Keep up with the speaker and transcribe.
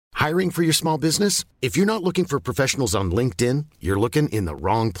Hiring for your small business? If you're not looking for professionals on LinkedIn, you're looking in the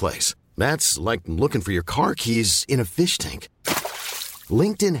wrong place. That's like looking for your car keys in a fish tank.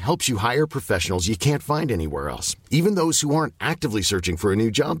 LinkedIn helps you hire professionals you can't find anywhere else, even those who aren't actively searching for a new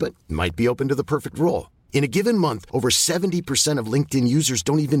job but might be open to the perfect role. In a given month, over 70% of LinkedIn users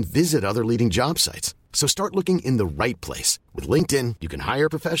don't even visit other leading job sites. So start looking in the right place. With LinkedIn, you can hire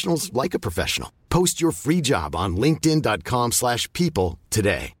professionals like a professional. Post your free job on linkedin.com/people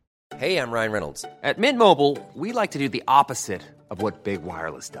today. Hey, I'm Ryan Reynolds. At Mint Mobile, we like to do the opposite of what Big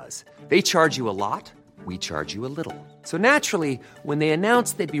Wireless does. They charge you a lot, we charge you a little. So naturally, when they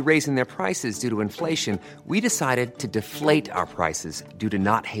announced they'd be raising their prices due to inflation, we decided to deflate our prices due to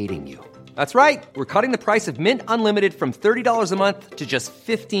not hating you. That's right. We're cutting the price of Mint Unlimited from $30 a month to just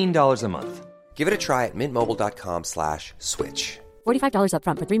 $15 a month. Give it a try at mintmobile.com/switch. $45 up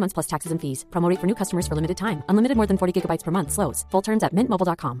front for 3 months plus taxes and fees. Promo rate for new customers for limited time. Unlimited more than 40 gigabytes per month. Slows full terms at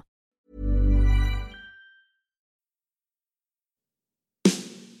mintmobile.com.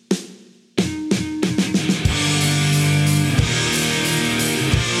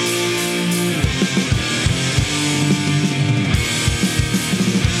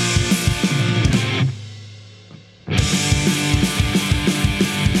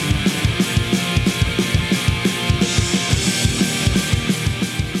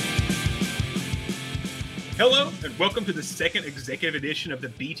 Hello, and welcome to the second executive edition of the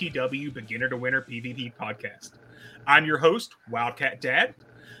BTW Beginner to Winner PvP podcast. I'm your host, Wildcat Dad.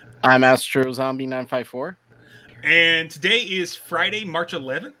 I'm Astro Zombie 954. And today is Friday, March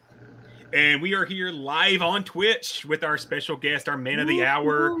 11th. And we are here live on Twitch with our special guest, our man of the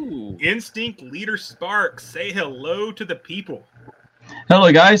hour, Instinct Leader Sparks. Say hello to the people.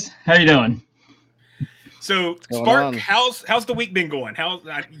 Hello, guys. How you doing? So, Spark, how's the week been going?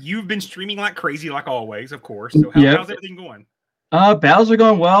 You've been streaming like crazy, like always, of course. So, how's everything going? Battles are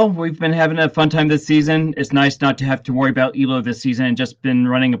going well. We've been having a fun time this season. It's nice not to have to worry about Elo this season and just been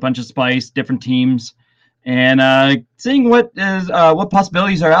running a bunch of spice, different teams, and seeing what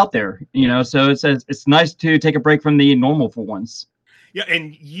possibilities are out there. You know, so it's nice to take a break from the normal for once. Yeah,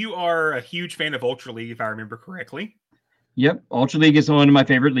 and you are a huge fan of Ultra League, if I remember correctly. Yep, Ultra League is one of my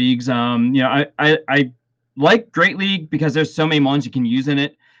favorite leagues. I like Great League because there's so many mons you can use in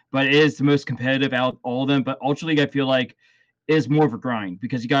it, but it is the most competitive out of all of them. But Ultra League, I feel like, is more of a grind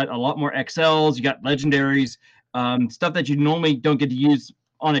because you got a lot more XLs, you got legendaries, stuff that you normally don't get to use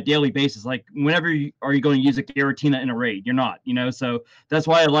on a daily basis. Like whenever are you going to use a Giratina in a raid? You're not, you know. So that's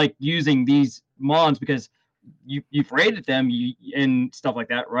why I like using these mons because you've raided them and stuff like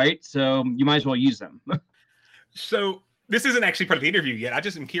that, right? So you might as well use them. So this isn't actually part of the interview yet. I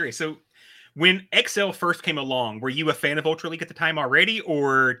just am curious. So when XL first came along, were you a fan of Ultra League at the time already,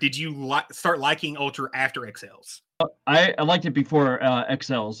 or did you start liking Ultra after XLs? I liked it before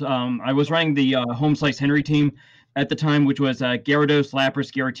XLs. I was running the Home Slice Henry team at the time, which was Gyarados, Lapras,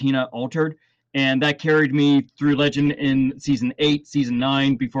 Giratina, Altered, and that carried me through Legend in Season 8, Season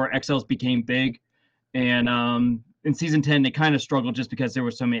 9, before XLs became big. And in Season 10, they kind of struggled just because there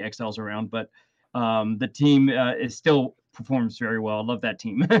were so many XLs around, but the team is still performs very well. I love that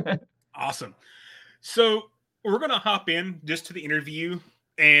team. Awesome. So we're going to hop in just to the interview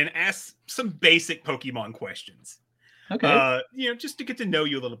and ask some basic Pokemon questions. Okay. Just to get to know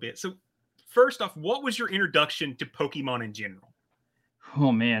you a little bit. So first off, what was your introduction to Pokemon in general?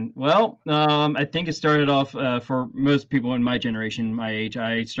 Oh, man. Well, I think it started off for most people in my generation, my age.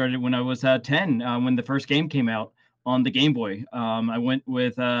 I started when I was 10, when the first game came out on the Game Boy. I went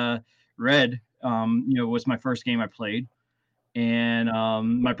with Red, was my first game I played. And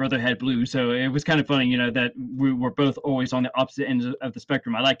my brother had Blue, so it was kind of funny, that we were both always on the opposite ends of the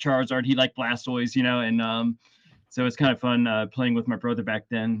spectrum. I liked Charizard, he liked Blastoise, and so it's kind of fun playing with my brother back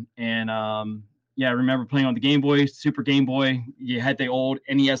then. And I remember playing on the Game Boy, Super Game Boy. You had the old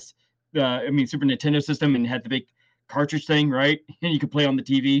NES, Super Nintendo system, and had the big cartridge thing, right? And you could play on the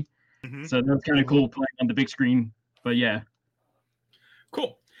TV. Mm-hmm. So that was kind of cool playing on the big screen. But yeah.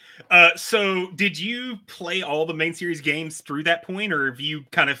 Cool. So did you play all the main series games through that point, or have you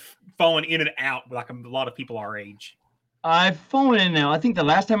kind of fallen in and out like a lot of people our age? I've fallen in now. I think the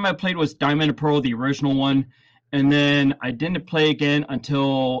last time I played was Diamond and Pearl, the original one. And then I didn't play again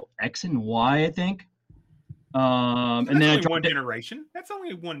until X and Y, I think. And then only one generation. That's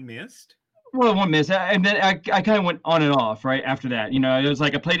only one missed. Well, one miss. And then I kind of went on and off, right, after that. It was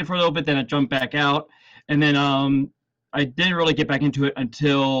like I played it for a little bit, then I jumped back out. And then I didn't really get back into it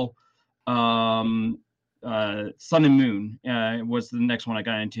until Sun and Moon was the next one I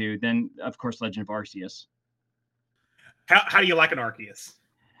got into. Then, of course, Legend of Arceus. How do you like an Arceus?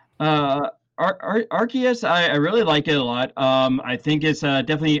 Arceus, I really like it a lot. I think it's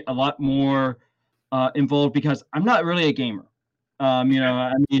definitely a lot more involved because I'm not really a gamer. I mean,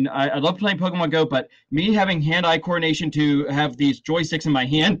 I love playing Pokemon Go, but me having hand-eye coordination to have these joysticks in my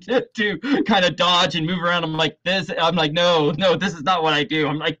hand to kind of dodge and move around, I'm like, no, this is not what I do.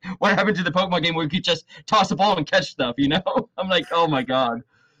 I'm like, what happened to the Pokemon game where you could just toss a ball and catch stuff, I'm like, oh my God.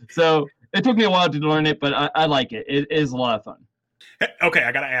 So it took me a while to learn it, but I like it. It is a lot of fun. Okay,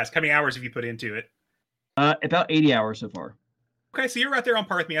 I got to ask, how many hours have you put into it? About 80 hours so far. Okay, so you're right there on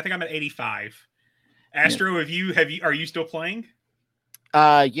par with me. I think I'm at 85. Astro, are you still playing?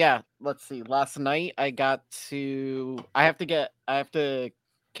 Yeah, let's see. Last night I have to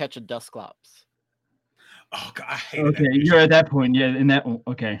catch a Dusclops. Oh God, I hate okay, you're at that point. Yeah, in that one.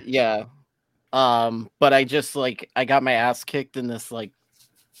 Okay. Yeah. But I just I got my ass kicked in this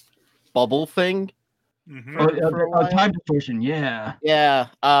bubble thing. Mm-hmm. Time distortion, yeah. Yeah.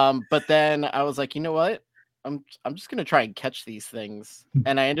 But then I was like, you know what? I'm just gonna try and catch these things.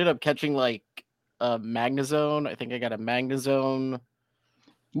 And I ended up catching a Magnezone. I think I got a Magnezone.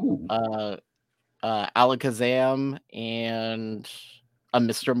 Ooh. Alakazam and a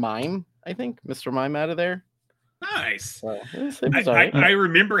Mr. Mime. I think Mr. Mime out of there. Nice. So, it was right. I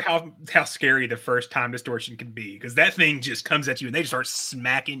remember how scary the first time distortion can be, because that thing just comes at you and they just start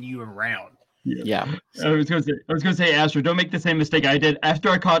smacking you around. Yeah. I was gonna say, Astro, don't make the same mistake I did. After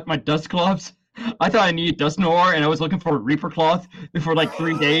I caught my Dusclops, I thought I needed Dusknoir, and I was looking for a Reaper Cloth for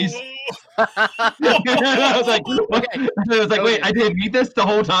 3 days. I was like, okay. I was like, wait, I didn't need this the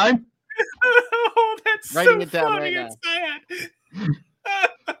whole time? Oh, that's writing so it down funny right and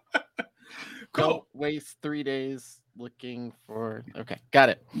sad. Cool. Don't waste 3 days looking for. Okay, got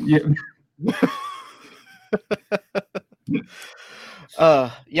it. Yeah.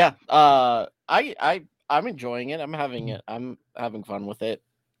 Yeah. I'm enjoying it. I'm having fun with it.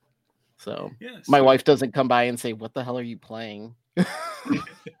 So yes. My wife doesn't come by and say, "What the hell are you playing?"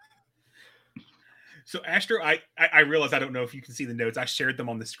 So Astro, I realize I don't know if you can see the notes. I shared them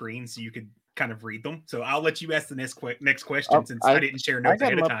on the screen so you could kind of read them. So I'll let you ask the next question since I didn't share notes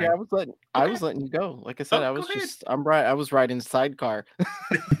ahead of time. Here. I was letting you go. Like I said, I was riding sidecar.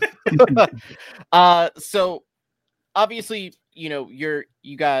 So obviously,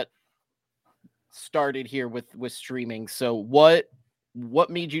 you got started here with streaming. So what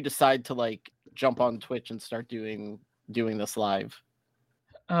made you decide to jump on Twitch and start doing this live?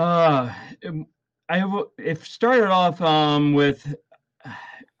 It started off with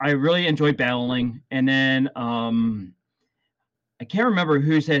I really enjoyed battling, and then I can't remember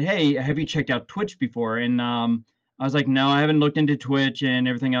who said, "Hey, have you checked out Twitch before?" And I was like, "No, I haven't looked into Twitch and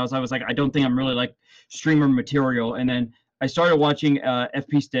everything else." I was like, "I don't think I'm really streamer material." And then I started watching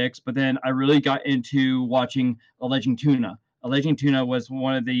FP Sticks, but then I really got into watching Alleging Tuna. Alleging Tuna was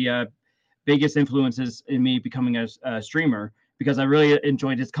one of the biggest influences in me becoming a streamer, because I really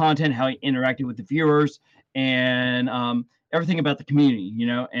enjoyed his content, how he interacted with the viewers, and everything about the community,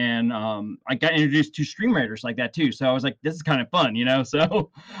 and I got introduced to stream writers like that too. So I was like, this is kind of fun, So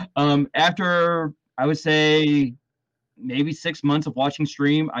after, I would say, maybe 6 months of watching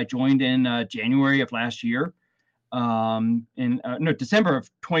stream, I joined in January of last year. December of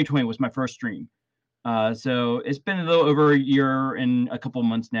 2020 was my first stream. So it's been a little over a year and a couple of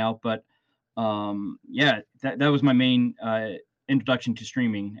months now, but that was my main introduction to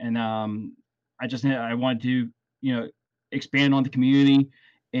streaming. And I wanted to expand on the community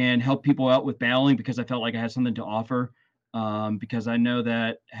and help people out with battling, because I felt like I had something to offer, because I know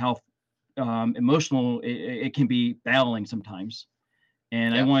that how emotional it can be battling sometimes.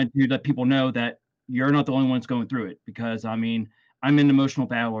 And I wanted to let people know that you're not the only ones going through it, because I'm an emotional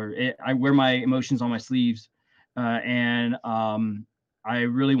battler. I wear my emotions on my sleeves, and I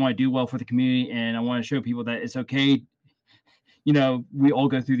really want to do well for the community, and I want to show people that it's okay. We all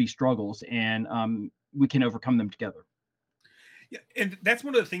go through these struggles, and we can overcome them together. Yeah, and that's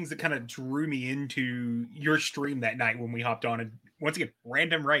one of the things that kind of drew me into your stream that night when we hopped on. And once again,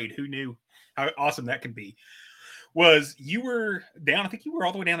 random raid. Who knew how awesome that could be? Was you were down? I think you were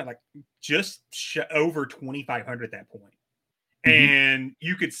all the way down at just over 2,500 at that point. And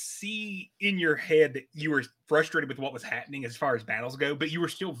you could see in your head that you were frustrated with what was happening as far as battles go, but you were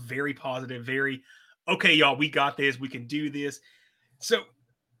still very positive, very, okay, y'all, we got this. We can do this. So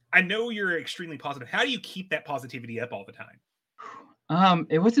I know you're extremely positive. How do you keep that positivity up all the time?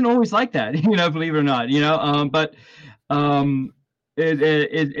 It wasn't always like that, believe it or not, but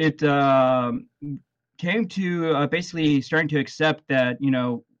it came to basically starting to accept that,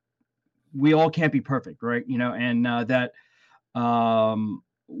 we all can't be perfect, right? And that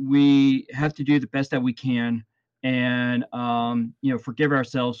we have to do the best that we can and forgive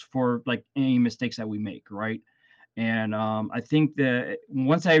ourselves for like any mistakes that we make, right? And I think that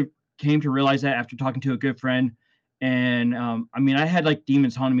once I came to realize that after talking to a good friend, and I had like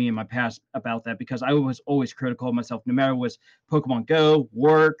demons haunting me in my past about that, because I was always critical of myself, no matter was Pokemon Go,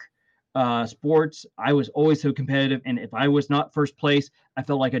 work, sports. I was always so competitive, and if I was not first place, I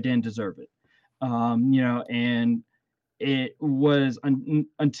felt like I didn't deserve it. And it was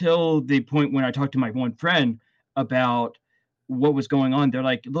until the point when I talked to my one friend about what was going on. They're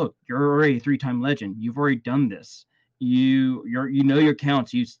like, look, you're already a 3-time legend. You've already done this. You know your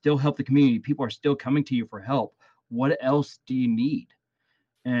counts. You still help the community. People are still coming to you for help. What else do you need?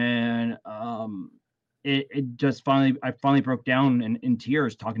 And it just I finally broke down in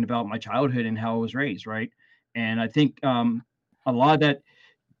tears talking about my childhood and how I was raised, right? And I think a lot of that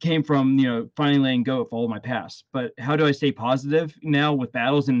came from finally letting go of all my past. But how do I stay positive now with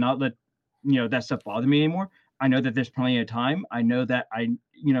battles and not let that stuff bother me anymore? I know that there's plenty of time. I know that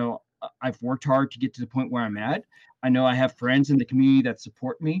I've worked hard to get to the point where I'm at. I know I have friends in the community that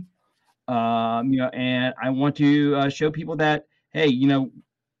support me. And I want to show people that, hey,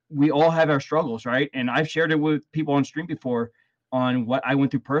 we all have our struggles, right? And I've shared it with people on stream before on what I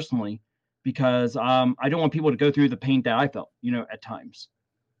went through personally, because I don't want people to go through the pain that I felt, at times.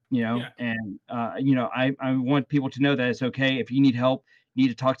 Yeah. And I want people to know that it's okay. If you need help, you need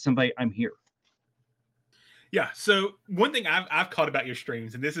to talk to somebody, I'm here. Yeah. So one thing I've caught about your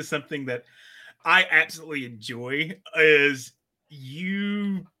streams, and this is something that I absolutely enjoy, is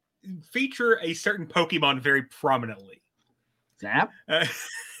you feature a certain Pokemon very prominently. Zap.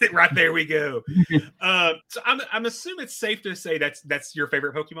 Right there we go. So I'm assuming it's safe to say that's your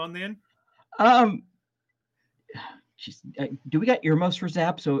favorite Pokemon then. Do we got earmuffs for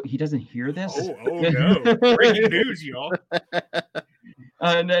Zap so he doesn't hear this? Oh no! Breaking news, y'all.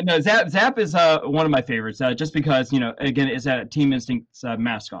 No, Zap is one of my favorites, just because again, it's a Team Instinct's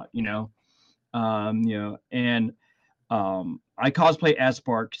mascot, and I cosplay as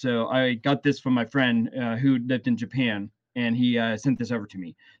Spark, so I got this from my friend who lived in Japan, and he sent this over to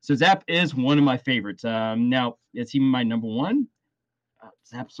me. So Zap is one of my favorites. Now, is he my number one?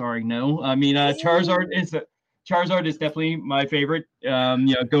 Zap, sorry, no. Charizard is definitely my favorite.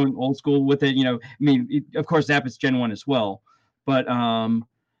 Going old school with it. Of course, Zap is Gen 1 as well. But I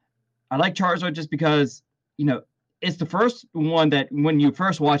like Charizard just because, it's the first one that when you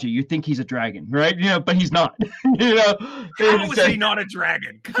first watch it, you think he's a dragon, right? But he's not. How is he not a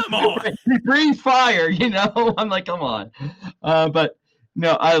dragon? Come on. He breathes fire, I'm like, come on. But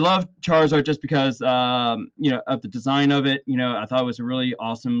no, I love Charizard just because, of the design of it. I thought it was a really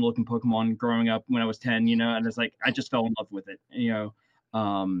awesome looking Pokemon growing up when I was 10, and it's like, I just fell in love with it,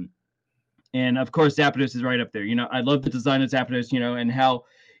 and of course, Zapdos is right up there. I love the design of Zapdos, and how,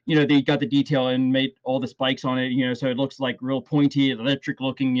 they got the detail and made all the spikes on it, so it looks like real pointy, electric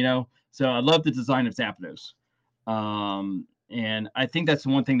looking, So I love the design of Zapdos. And I think that's the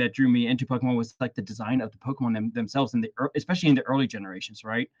one thing that drew me into Pokemon was like the design of the Pokemon themselves, especially in the early generations,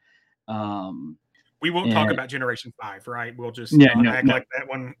 right? We won't talk about Generation 5, right? We'll just act like that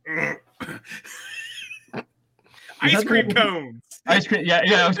one. Ice cream cones. Ice cream, yeah.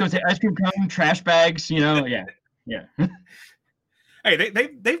 I was going to say ice cream cone, trash bags. Yeah. Hey,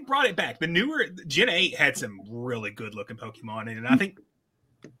 they've brought it back. The newer Gen 8 had some really good looking Pokemon in it. And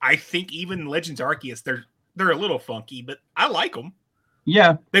I think even Legends Arceus, they're a little funky, but I like them.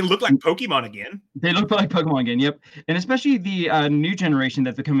 Yeah, they look like Pokemon again. Yep, and especially the new generation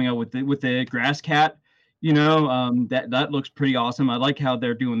that they're coming out with the Grass Cat. That looks pretty awesome. I like how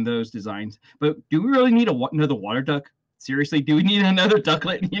they're doing those designs. But do we really need another water duck? Seriously, do we need another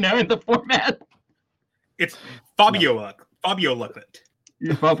ducklet? In the format? It's Fabio Lucklet. Fabio Lucklet.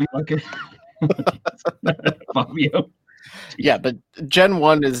 Fabio. Yeah, but Gen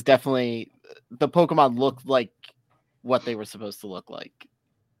 1 is definitely the Pokemon looked like what they were supposed to look like.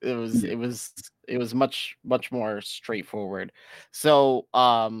 It was much more straightforward. So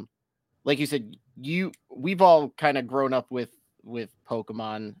like you said, we've all kind of grown up with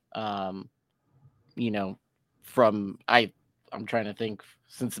Pokemon, from I'm trying to think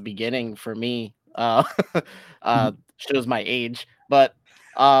since the beginning for me, shows my age, but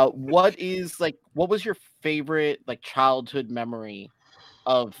what was your favorite childhood memory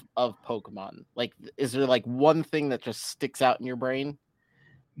of Pokemon? Is there one thing that just sticks out in your brain?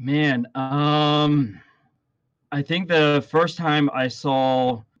 Man, I think the first time I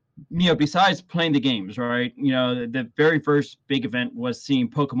saw, besides playing the games, right? The very first big event was seeing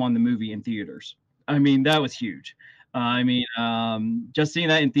Pokemon the movie in theaters. That was huge. Just seeing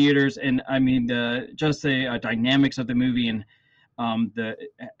that in theaters, and the dynamics of the movie, and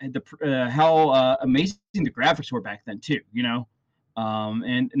how amazing the graphics were back then too,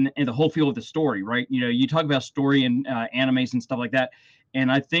 and the whole feel of the story, right? You talk about story and animes and stuff like that. And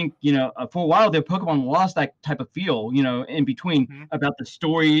I think, for a while there, Pokemon lost that type of feel, in between about the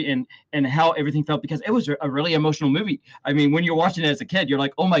story and how everything felt, because it was a really emotional movie. I mean, when you're watching it as a kid, you're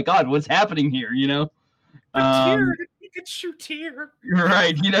like, oh my God, what's happening here? The Pikachu tear.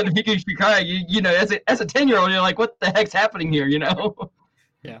 Right. The Pikachu cry, as a 10-year-old, you're like, what the heck's happening here?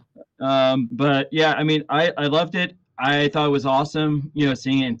 Yeah. But yeah, I mean, I loved it. I thought it was awesome,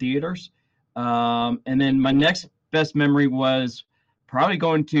 seeing it in theaters. And then my next best memory was probably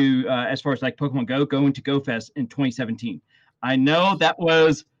going to, as far as like Pokemon Go, going to GoFest in 2017. I know that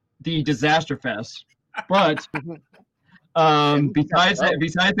was the disaster fest, but besides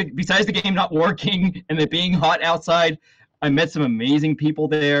the game not working and it being hot outside, I met some amazing people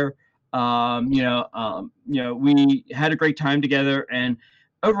there. We had a great time together, and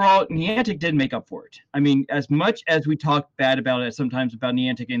overall, Niantic did make up for it. I mean, as much as we talk bad about it sometimes about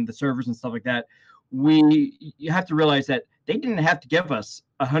Niantic and the servers and stuff like that, you have to realize that they didn't have to give us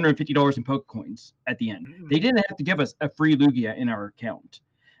 $150 in Pokecoins at the end. They didn't have to give us a free Lugia in our account.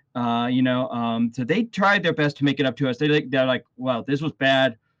 So they tried their best to make it up to us. They're like, wow, this was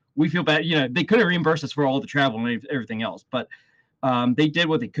bad. We feel bad. They couldn't reimburse us for all the travel and everything else, but they did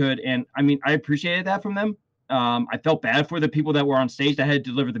what they could. And I mean, I appreciated that from them. I felt bad for the people that were on stage that had to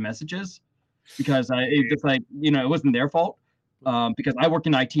deliver the messages, because it wasn't their fault. Because I work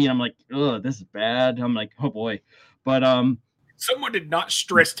in IT and I'm like, oh, this is bad. I'm like, oh boy. But someone did not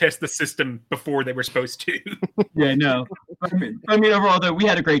stress test the system before they were supposed to. Yeah, no. I mean, overall, though, I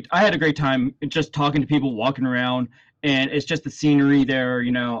had a great time just talking to people, walking around, and it's just the scenery there.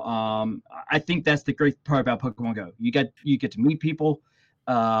 I think that's the great part about Pokemon Go. You get to meet people.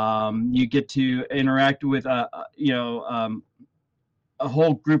 You get to interact with a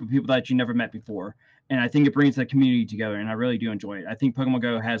whole group of people that you never met before, and I think it brings the community together, and I really do enjoy it. I think Pokemon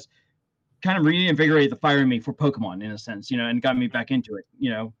Go has kind of reinvigorated the fire in me for Pokemon in a sense, and got me back into it,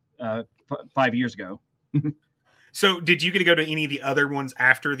 5 years ago. So did you get to go to any of the other ones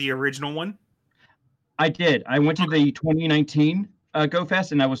after the original one? I did. I went to the 2019 Go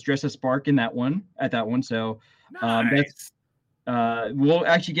Fest, and I was dressed as Spark at that one. So nice. We'll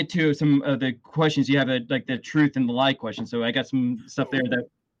actually get to some of the questions you have, like the truth and the lie question. So I got some stuff there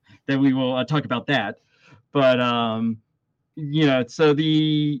that we will talk about that. But so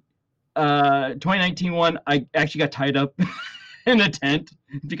the 2019 one, I actually got tied up in a tent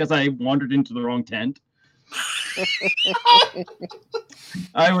because I wandered into the wrong tent.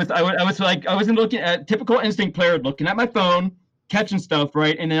 I was looking at typical Instinct player, looking at my phone, catching stuff,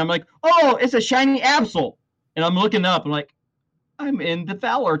 right? And then I'm like, oh, it's a shiny Absol. And I'm looking up, I'm like, I'm in the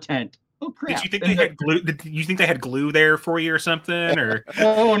Valor tent. Oh crap! Did you think they had glue? Did you think they had glue there for you or something? Or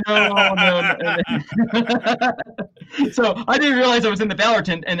oh no. So I didn't realize I was in the Valor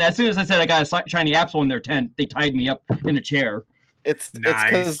tent, and as soon as I said I got a shiny Absol in their tent, they tied me up in a chair. It's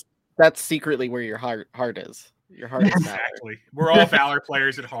because that's secretly where your heart is. Your heart is exactly. We're all Valor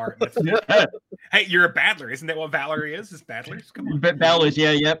players at heart. Hey, you're a battler, isn't that what Valor is? Is battlers? Come on, battlers.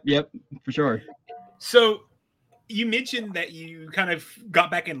 Yeah, yep, for sure. So you mentioned that you kind of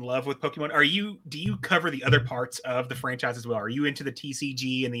got back in love with Pokemon. Do you cover the other parts of the franchise as well? Are you into the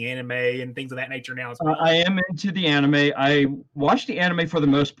TCG and the anime and things of that nature now as well? I am into the anime. I watch the anime for the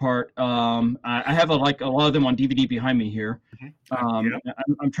most part. I have a lot of them on DVD behind me here.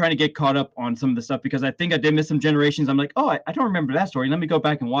 I'm trying to get caught up on some of the stuff because I think I did miss some generations. I'm like, oh, I don't remember that story. Let me go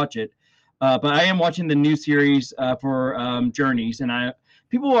back and watch it. But I am watching the new series for Journeys, and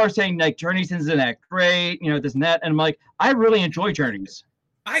people are saying like Journeys isn't that great, this and that, and I'm like, I really enjoy Journeys.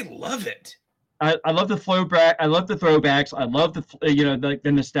 I love it. I love the throwback. I love the throwbacks. I love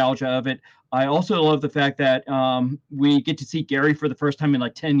the nostalgia of it. I also love the fact that we get to see Gary for the first time in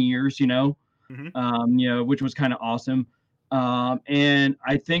like 10 years, which was kind of awesome. And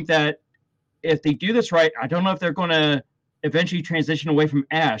I think that if they do this right, I don't know if they're going to eventually transition away from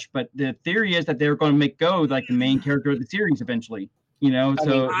Ash, but the theory is that they're going to make Go like the main character of the series eventually. He's got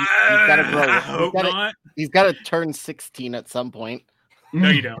to grow. I hope not. He's got to turn 16 at some point. No,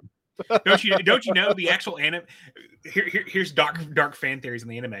 you don't. Don't you know the actual anime? Here's dark fan theories in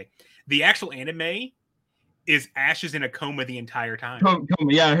the anime. The actual anime is Ash is in a coma the entire time. Coma.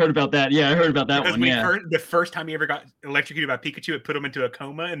 Yeah, I heard about that. Yeah, I heard about that because one. The first time he ever got electrocuted by Pikachu, it put him into a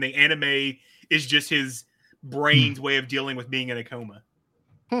coma, and the anime is just his brain's way of dealing with being in a coma.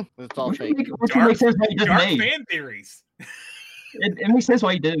 It's all fake. Dark fan theories. It makes sense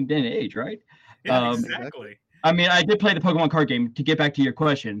why he didn't age, right? Yeah, exactly. I mean, I did play the Pokemon card game, to get back to your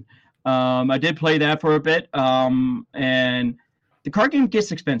question. I did play that for a bit. And the card game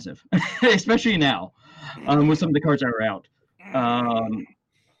gets expensive, especially now, with some of the cards that are out.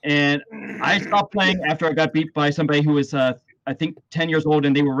 And I stopped playing after I got beat by somebody who was, I think, 10 years old,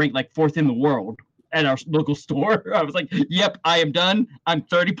 and they were ranked like 4th in the world at our local store. I was like, yep, I am done. I'm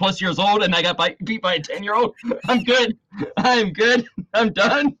 30 plus years old, and I got beat by a 10-year-old. I'm good. I'm good. I'm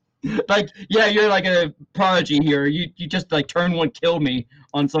done. Like, yeah, you're like a prodigy here. You just like turn one, kill me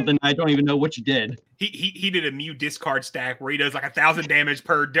on something I don't even know what you did. He did a Mew discard stack where he does like 1,000 damage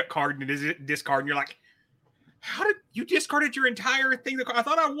per card in his discard, and you're like, how did you discarded your entire thing? I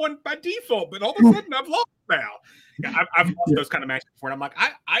thought I won by default, but all of a sudden I've lost now. Yeah, I've lost those kind of matches before, and I'm like,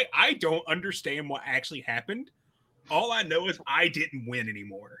 I don't understand what actually happened. All I know is I didn't win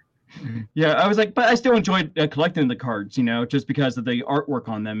anymore. Yeah, I was like, but I still enjoyed collecting the cards, just because of the artwork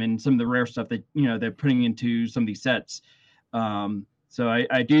on them and some of the rare stuff that they're putting into some of these sets. So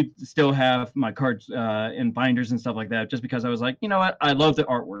I do still have my cards in binders and stuff like that, just because I was like, you know what, I love the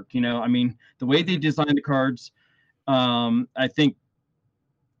artwork. I mean, the way they designed the cards, I think,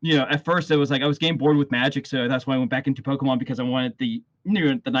 at first it was like I was getting bored with Magic, so that's why I went back into Pokemon, because I wanted the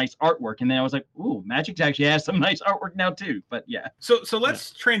nice artwork. And then I was like, ooh, Magic actually has some nice artwork now too. But yeah. So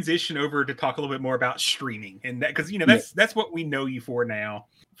let's transition over to talk a little bit more about streaming, and that, because that's what we know you for now.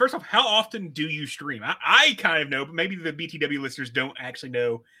 First off, how often do you stream? I kind of know, but maybe the BTW listeners don't actually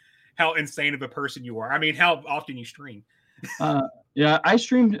know how insane of a person you are. I mean, how often you stream? Yeah, I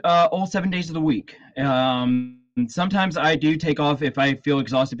stream all 7 days of the week. Sometimes I do take off if I feel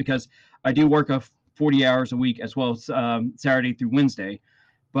exhausted, because I do work 40 hours a week as well as Saturday through Wednesday.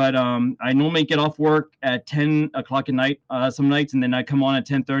 But I normally get off work at 10 o'clock at night some nights, and then I come on at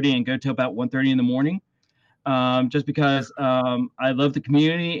 10:30 and go till about 1:30 in the morning. Just because I love the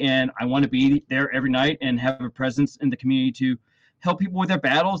community and I want to be there every night and have a presence in the community to help people with their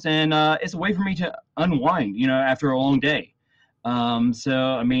battles. And it's a way for me to unwind, after a long day. So,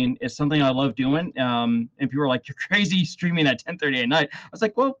 I mean, it's something I love doing. And people are like, you're crazy streaming at 10:30 at night. I was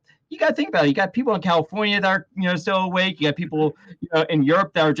like, well, you got to think about it. You got people in California that are, still awake. You got people, in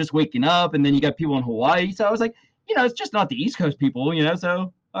Europe that are just waking up. And then you got people in Hawaii. So I was like, it's just not the East Coast people,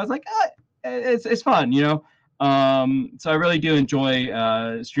 so I was like, it's fun, so I really do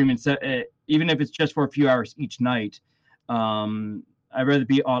enjoy streaming, even if it's just for a few hours each night. I'd rather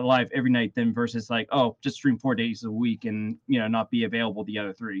be on live every night than versus like, just stream 4 days a week and not be available the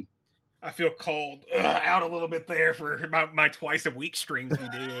other 3. I feel called out a little bit there for my twice a week streams we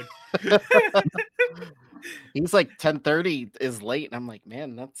did. He's like 10:30 is late, and I'm like,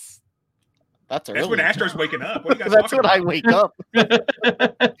 man, that's early. That's when Astro's waking up. What are you guys that's talking when about? I wake up.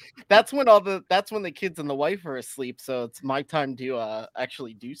 That's when the kids and the wife are asleep. So it's my time to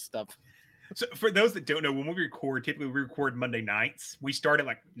actually do stuff. So for those that don't know, when we record, typically we record Monday nights. We start at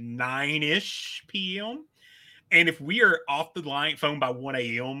like 9-ish p.m. And if we are off the phone by 1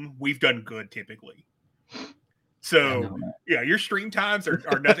 a.m., we've done good typically. So yeah, your stream times are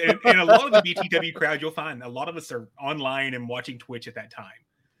nothing. And a lot of the BTW crowd, you'll find a lot of us are online and watching Twitch at that time.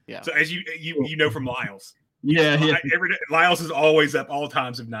 Yeah. So as you know from Lyles. Yeah. Every day, Lyles is always up all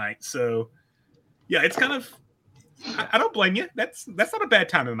times of night. So yeah, it's kind of, I don't blame you. That's not a bad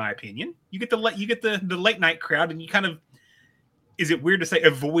time in my opinion. You get the late night crowd, and you kind of, is it weird to say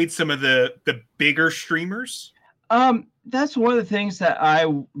avoid some of the bigger streamers? That's one of the things that I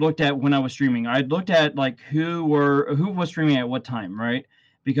looked at when I was streaming. I looked at like who was streaming at what time, right?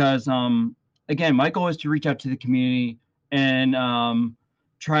 Because again, my goal is to reach out to the community and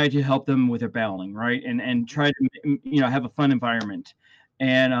try to help them with their battling, right? And try to have a fun environment.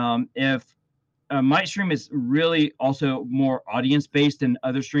 And if my stream is really also more audience based than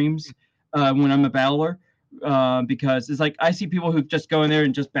other streams when I'm a battler, because it's like I see people who just go in there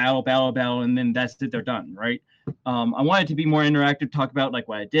and just battle, and then that's it, they're done, right? I wanted to be more interactive, talk about like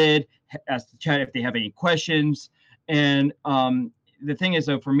what I did, ask the chat if they have any questions. And the thing is,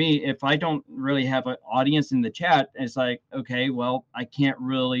 though, for me, if I don't really have an audience in the chat, it's like, okay, well, I can't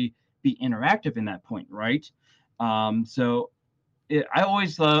really be interactive in that point, right? So I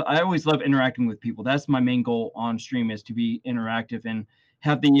always love interacting with people. That's my main goal on stream, is to be interactive and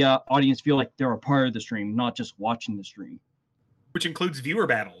have the audience feel like they're a part of the stream, not just watching the stream. Which includes viewer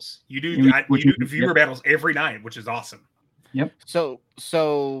battles. You do viewer battles every night, which is awesome. Yep.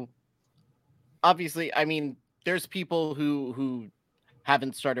 So obviously, I mean, there's people who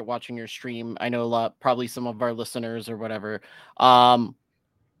haven't started watching your stream. I know probably some of our listeners or whatever. How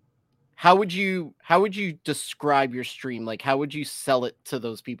would you describe your stream? Like, how would you sell it to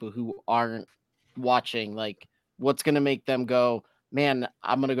those people who aren't watching? Like, what's going to make them go, man,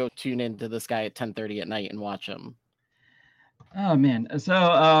 I'm going to go tune into this guy at 10:30 at night and watch him? Oh man.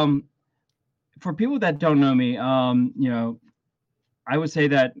 So for people that don't know me, I would say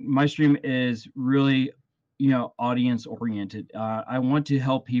that my stream is really, audience oriented. I want to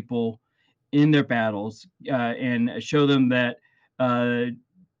help people in their battles and show them that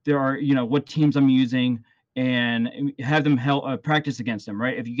there are, what teams I'm using and have them help practice against them,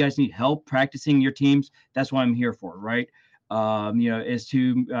 right? If you guys need help practicing your teams, that's what I'm here for, right? Is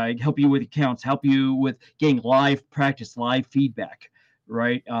to help you with accounts, help you with getting live practice, live feedback,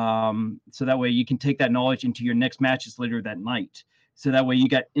 right? So that way you can take that knowledge into your next matches later that night. So that way you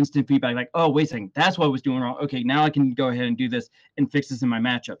got instant feedback, like, oh, wait a second, that's what I was doing wrong. Okay, now I can go ahead and do this and fix this in my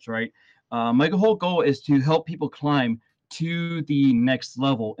matchups, right? My whole goal is to help people climb to the next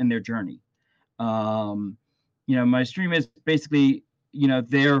level in their journey. My stream is basically,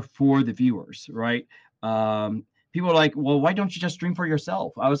 there for the viewers, right? People are like, well, why don't you just stream for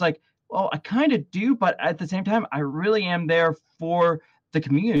yourself? I was like, well, I kind of do, but at the same time, I really am there for the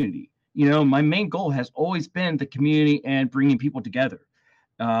community. My main goal has always been the community and bringing people together.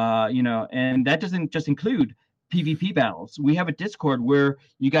 And that doesn't just include PvP battles. We have a Discord where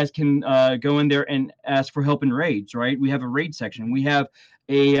you guys can go in there and ask for help in raids, right? We have a raid section. We have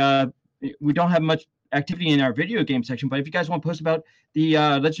we don't have much activity in our video game section, but if you guys want to post about the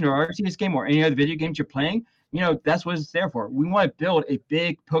Legend of Arceus game or any other video games you're playing, that's what it's there for. We want to build a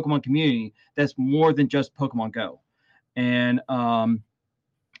big Pokemon community that's more than just Pokemon Go. And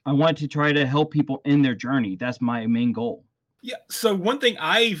I want to try to help people in their journey. That's my main goal. Yeah. So one thing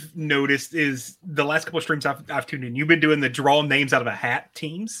I've noticed is the last couple of streams I've tuned in, you've been doing the draw names out of a hat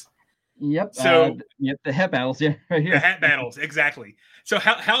teams. Yep. So the hat battles, yeah, right here. The hat battles, exactly. So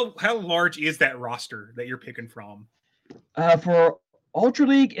how large is that roster that you're picking from? For Ultra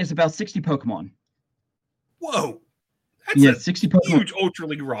League, it's about 60 Pokemon. Whoa, that's 60 Pokemon. Huge Ultra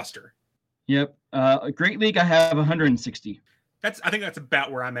League roster. Yep. Great League, I have 160. I think that's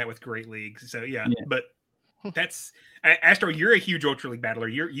about where I'm at with Great League. So yeah. But that's Astro. You're a huge Ultra League battler.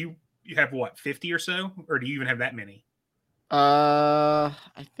 You have what, 50 or so, or do you even have that many? I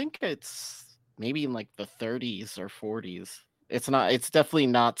think it's maybe in like the 30s or 40s. It's definitely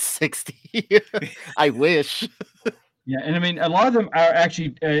not 60. I wish. Yeah, and I mean, a lot of them are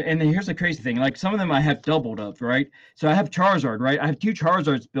actually, and here's the crazy thing, like some of them I have doubled of, right? So I have Charizard, right? I have 2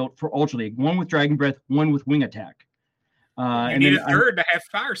 Charizards built for Ultra League, one with Dragon Breath, one with Wing Attack. You need a third to have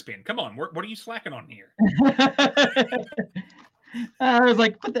Fire Spin. Come on, what are you slacking on here? I was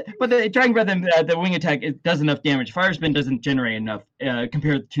like, but the Dragon Breath and the Wing Attack, it does enough damage. Fire Spin doesn't generate enough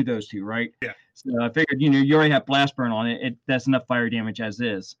compared to those two, right? Yeah. So I figured, you already have Blast Burn on it. That's enough fire damage as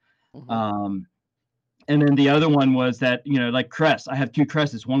is. Mm-hmm. And then the other one was that, like Crest. I have 2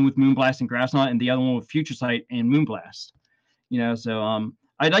 Crests, one with Moonblast and Grass on it, and the other one with Future Sight and Moonblast. So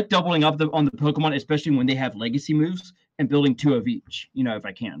I like doubling up on the Pokemon, especially when they have legacy moves, and building 2 of each, if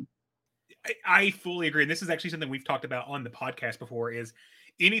I can. I fully agree. And this is actually something we've talked about on the podcast before, is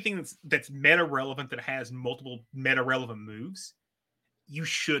anything that's meta relevant that has multiple meta relevant moves, you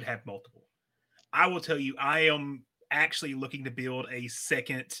should have multiple. I will tell you, I am actually looking to build a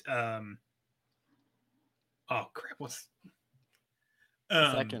second oh crap, what's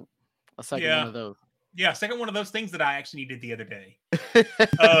a second one of those. Yeah, second one of those things that I actually needed the other day.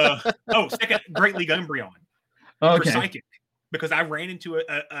 Second Great League Umbreon. For Psychic. Because I ran into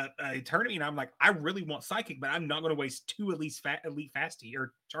a tournament and I'm like, I really want Psychic, but I'm not going to waste 2 Elite Fast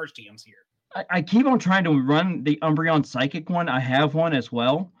or Charge TMs here. I keep on trying to run the Umbreon Psychic one. I have one as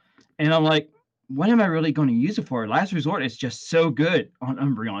well. And I'm like, what am I really going to use it for? Last Resort is just so good on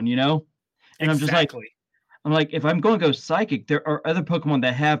Umbreon, And exactly. I'm just like, if I'm going to go Psychic, there are other Pokemon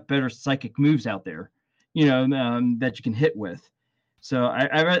that have better Psychic moves out there, that you can hit with. So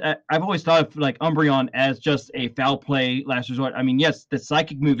I've always thought of like Umbreon as just a foul play last resort. I mean, yes, the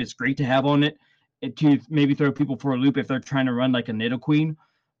Psychic move is great to have on it to maybe throw people for a loop if they're trying to run like a Nidoqueen.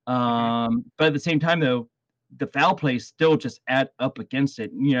 But at the same time, though, the foul plays still just add up against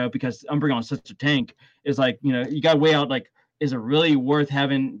it, because Umbreon is such a tank. Is like, you got to weigh out, like, is it really worth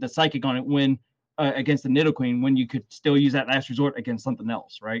having the Psychic on it when against the Nidoqueen when you could still use that last resort against something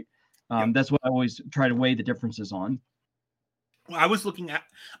else, right? That's what I always try to weigh the differences on. Well,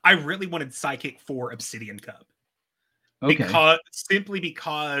 I really wanted Psychic for Obsidian Cup. Okay.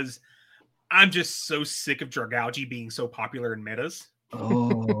 Because I'm just so sick of Dragalge being so popular in metas.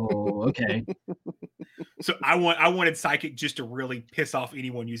 Oh, okay. So I wanted Psychic just to really piss off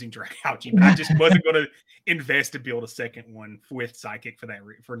anyone using Dragalge, but I just wasn't going to invest to build a second one with Psychic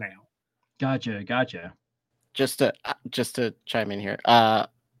for now. Gotcha. Just to chime in here,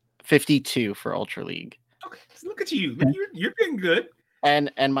 52 for Ultra League. Okay, look at you. You're doing good.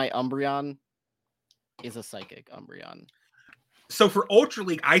 And my Umbreon is a Psychic Umbreon. So for Ultra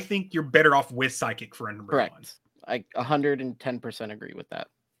League, I think you're better off with Psychic for Umbreon. Correct. I 110% agree with that.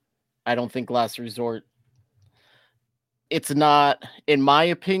 I don't think Last Resort. It's not, in my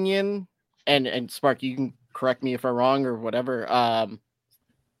opinion, and Spark, you can correct me if I'm wrong or whatever.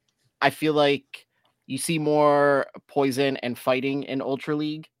 I feel like you see more poison and fighting in Ultra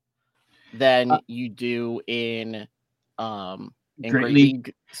League than you do in Great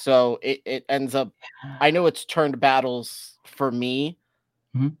League. So it ends up, I know it's turned battles for me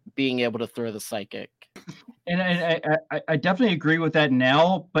being able to throw the psychic. And I definitely agree with that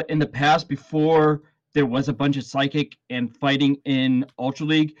now, but in the past, before there was a bunch of psychic and fighting in Ultra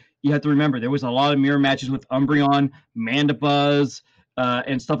League, you have to remember there was a lot of mirror matches with Umbreon, Mandibuzz,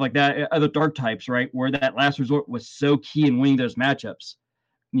 and stuff like that, other dark types, right? Where that Last Resort was so key in winning those matchups.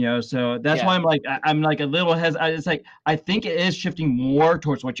 So that's why I'm like a little hesitant. It's like I think it is shifting more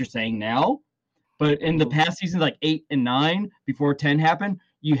towards what you're saying now, but in the past seasons, like 8 and 9, before 10 happened,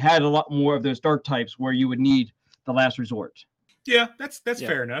 you had a lot more of those dark types where you would need the Last Resort. Yeah, that's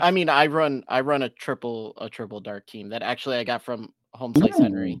fair enough. I mean, I run a triple dark team that actually I got from Home Slice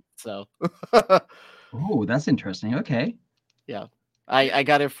Henry. So, oh, that's interesting. Okay. Yeah, I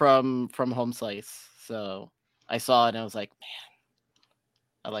got it from Home Slice. So I saw it and I was like, man,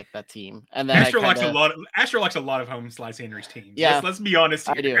 I like that team. And then Astro likes a lot of Home Slice Henry's teams. Yeah, let's be honest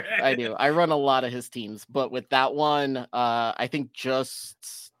here. I do. I run a lot of his teams, but with that one, I think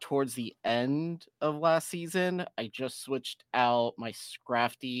just towards the end of last season, I just switched out my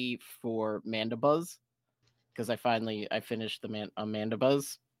Scrafty for Mandibuzz because I finished the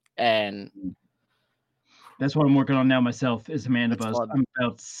Mandibuzz, and that's what I'm working on now myself is Mandibuzz. I'm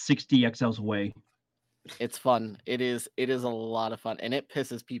about 60 XLs away. It's fun. It is a lot of fun, and it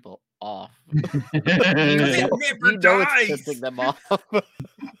pisses people off. you know it's pissing them off.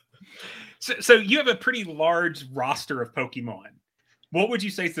 So you have a pretty large roster of Pokemon. What would you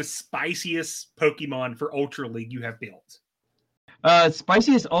say is the spiciest Pokemon for Ultra League you have built?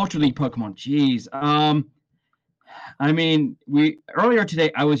 Spiciest Ultra League Pokemon. Jeez. I mean, earlier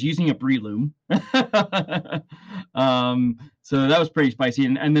today I was using a Breloom. So that was pretty spicy,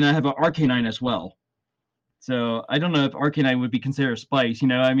 and then I have an Arcanine as well. So I don't know if Arcanine would be considered spice.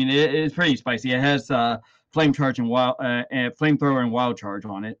 I mean, it's pretty spicy. It has Flame Charge and Flamethrower and Wild Charge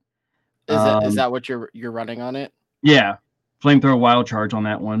on it. Is that what you're running on it? Yeah, Flamethrower, Wild Charge on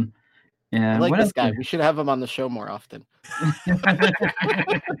that one. And I like this guy. We should have him on the show more often.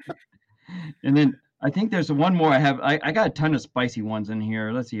 And then I think there's one more I have. I got a ton of spicy ones in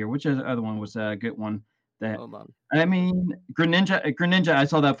here. Let's see here. Which other one was a good one? Hold on. I mean, Greninja, I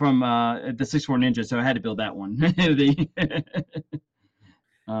saw that from the 6-4 Ninja, so I had to build that one.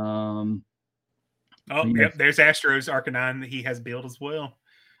 Yep, there's Astro's Arcanine that he has built as well.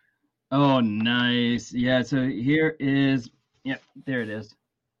 Oh, nice. Yeah, so here is, there it is.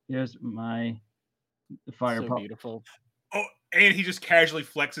 Here's the fire pop. Beautiful. Oh, and he just casually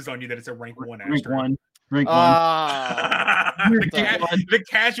flexes on you that it's a rank 1 Astro. Rank 1. The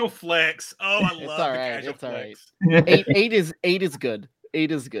casual flex. Oh, I love the casual flex. All right. 8 is good.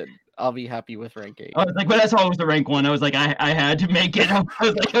 8 is good. I'll be happy with rank 8. I was like, when I saw it was the rank 1, I was like, I had to make it. I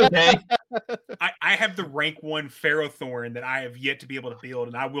was like, okay. I have the rank 1 Ferrothorn that I have yet to be able to build,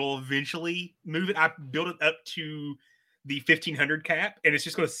 and I will eventually move it. I built it up to the 1500 cap, and it's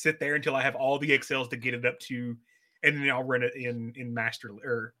just going to sit there until I have all the XLs to get it up to, and then I'll run it in Master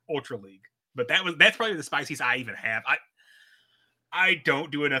or Ultra League. But that's probably the spiciest I even have. I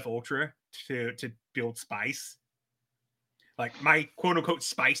don't do enough Ultra to build spice. Like my quote unquote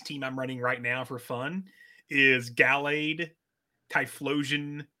spice team I'm running right now for fun is Gallade,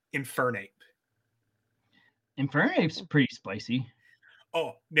 Typhlosion, Infernape. Infernape's pretty spicy.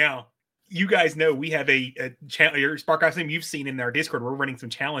 Oh, now you guys know we have a challenge. Spark, I assume you've seen in our Discord, we're running some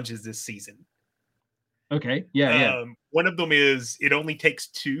challenges this season. Okay. Yeah. One of them is it only takes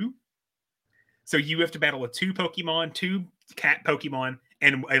 2. So you have to battle with 2 Pokemon, 2 cat Pokemon,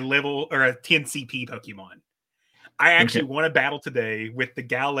 and a level or a 10 CP Pokemon. I actually won a battle today with the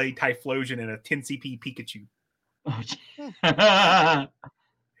Gallade, Typhlosion, and a 10 CP Pikachu.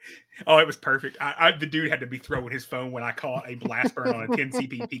 Oh, it was perfect. The dude had to be throwing his phone when I caught a blast burn on a 10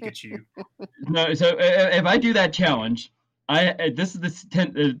 CP Pikachu. No, so if I do that challenge, this is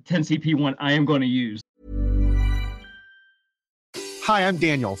the 10 CP one I am going to use. Hi, I'm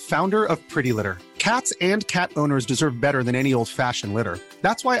Daniel, founder of Pretty Litter. Cats and cat owners deserve better than any old-fashioned litter.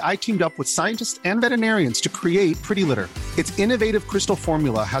 That's why I teamed up with scientists and veterinarians to create Pretty Litter. Its innovative crystal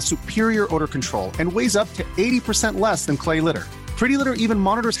formula has superior odor control and weighs up to 80% less than clay litter. Pretty Litter even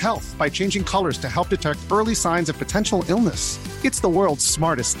monitors health by changing colors to help detect early signs of potential illness. It's the world's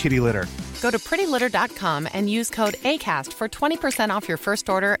smartest kitty litter. Go to prettylitter.com and use code ACAST for 20% off your first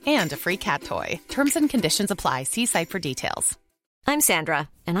order and a free cat toy. Terms and conditions apply. See site for details. I'm Sandra,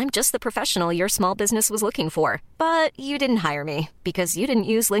 and I'm just the professional your small business was looking for. But you didn't hire me because you didn't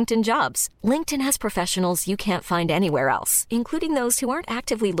use LinkedIn Jobs. LinkedIn has professionals you can't find anywhere else, including those who aren't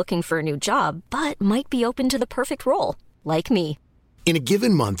actively looking for a new job, but might be open to the perfect role, like me. In a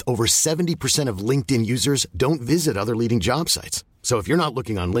given month, over 70% of LinkedIn users don't visit other leading job sites. So if you're not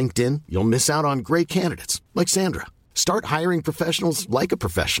looking on LinkedIn, you'll miss out on great candidates like Sandra. Start hiring professionals like a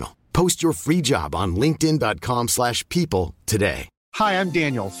professional. Post your free job on linkedin.com/people today. Hi, I'm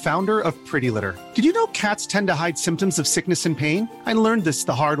Daniel, founder of Pretty Litter. Did you know cats tend to hide symptoms of sickness and pain? I learned this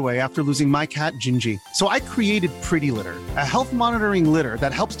the hard way after losing my cat, Gingy. So I created Pretty Litter, a health monitoring litter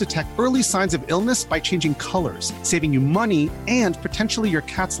that helps detect early signs of illness by changing colors, saving you money and potentially your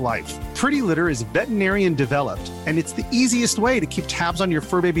cat's life. Pretty Litter is veterinarian developed, and it's the easiest way to keep tabs on your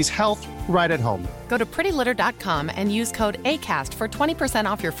fur baby's health right at home. Go to prettylitter.com and use code ACAST for 20%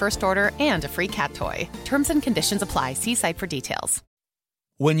 off your first order and a free cat toy. Terms and conditions apply. See site for details.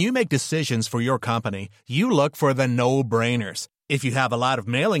 When you make decisions for your company, you look for the no-brainers. If you have a lot of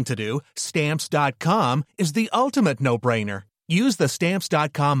mailing to do, Stamps.com is the ultimate no-brainer. Use the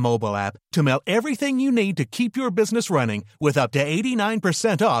Stamps.com mobile app to mail everything you need to keep your business running with up to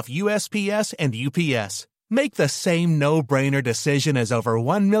 89% off USPS and UPS. Make the same no-brainer decision as over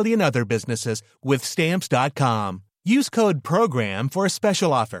 1 million other businesses with Stamps.com. Use code PROGRAM for a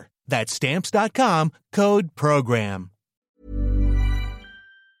special offer. That's Stamps.com, code PROGRAM.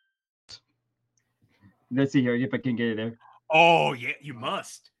 Let's see here if I can get it there. Oh, yeah, you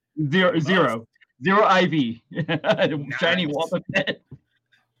must. Zero IV. Shiny Wampa pet.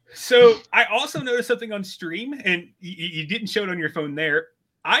 So I also noticed something on stream, and you didn't show it on your phone there.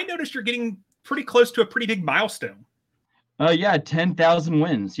 I noticed you're getting pretty close to a pretty big milestone. Yeah, 10,000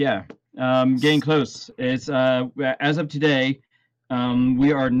 wins. Yeah, getting close. It's as of today,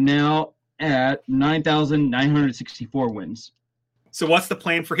 we are now at 9,964 wins. So what's the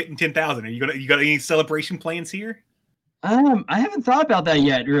plan for hitting 10,000? You got any celebration plans here? I haven't thought about that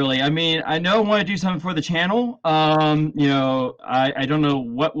yet, really. I mean, I know I want to do something for the channel. I don't know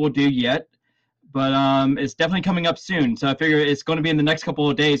what we'll do yet, but it's definitely coming up soon. So I figure it's going to be in the next couple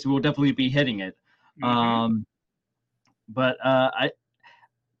of days. We'll definitely be hitting it. Mm-hmm.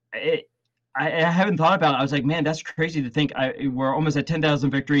 I haven't thought about it. I was like, man, that's crazy to think. We're almost at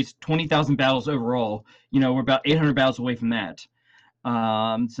 10,000 victories, 20,000 battles overall. We're about 800 battles away from that.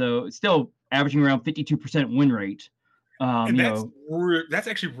 So it's still averaging around 52% win rate. That's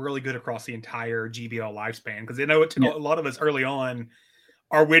actually really good across the entire GBL lifespan, because I know it took a lot of us early on.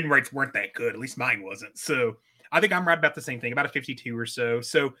 Our win rates weren't that good. At least mine wasn't. So I think I'm right about the same thing, about a 52 or so.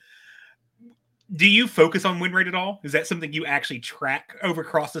 So do you focus on win rate at all? Is that something you actually track over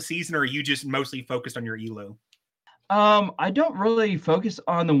across the season, or are you just mostly focused on your ELO? I don't really focus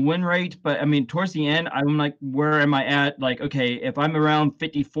on the win rate, but I mean, towards the end, I'm like, where am I at? Like, okay, if I'm around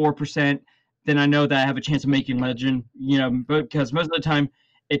 54%, then I know that I have a chance of making legend, because most of the time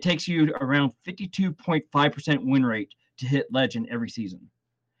it takes you around 52.5% win rate to hit legend every season.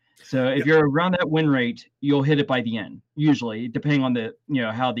 So if you're around that win rate, you'll hit it by the end, usually, depending on the,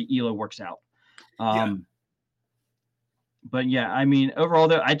 how the ELO works out. But yeah, I mean, overall,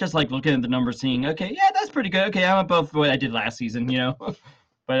 though, I just like looking at the numbers, seeing, okay, yeah, that's pretty good. Okay, I'm above what I did last season,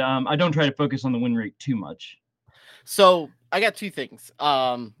 but I don't try to focus on the win rate too much. So I got two things.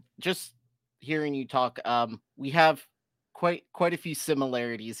 Just hearing you talk, we have quite a few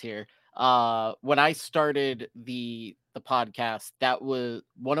similarities here. When I started the podcast, that was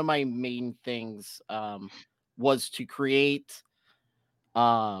one of my main things, was to create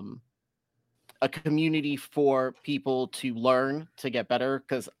a community for people to learn, to get better.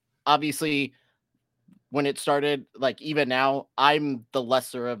 Because obviously when it started, like even now, I'm the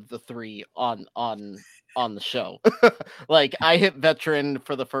lesser of the three on the show. Like I hit veteran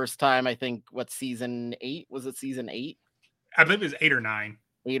for the first time, I think season 8? Was it season 8? I believe it was 8 or 9.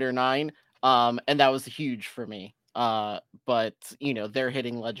 8 or 9. And that was huge for me. But they're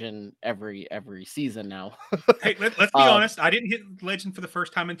hitting legend every season now. Hey, let's be honest. I didn't hit legend for the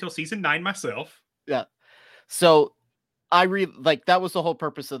first time until season 9 myself. Yeah. So I that was the whole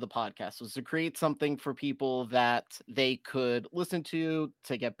purpose of the podcast, was to create something for people that they could listen to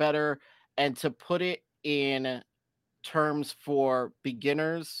get better, and to put it in terms for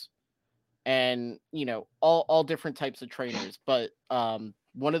beginners and all different types of trainers. But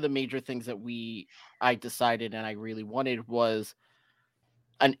one of the major things that I decided and I really wanted was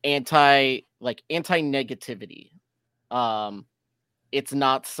an anti-negativity. It's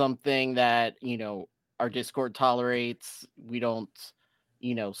not something that, our Discord tolerates. We don't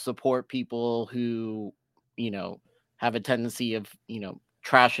support people who, have a tendency of,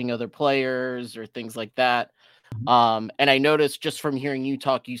 trashing other players or things like that. And I noticed just from hearing you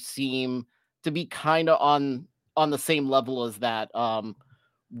talk, you seem to be kind of on the same level as that.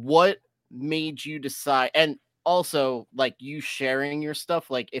 What made you decide? And also, like, you sharing your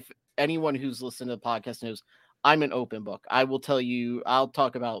stuff, like, if anyone who's listened to the podcast knows, I'm an open book. I will tell you, I'll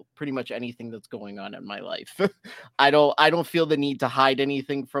talk about pretty much anything that's going on in my life. I don't feel the need to hide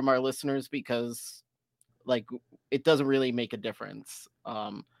anything from our listeners because, like, it doesn't really make a difference.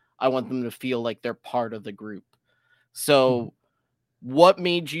 I want them to feel like they're part of the group. So what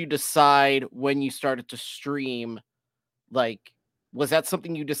made you decide when you started to stream? Like, was that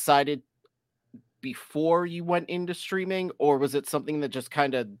something you decided before you went into streaming, or was it something that just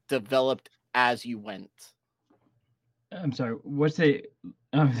kind of developed as you went? I'm sorry. What's the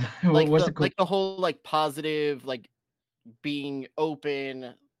like the whole like positive, like being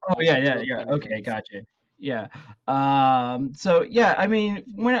open? Oh yeah. Okay, gotcha. Yeah. So yeah, I mean,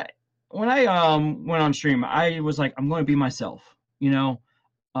 when I went on stream, I was like, I'm going to be myself. I'm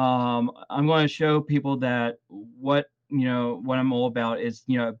going to show people that what I'm all about is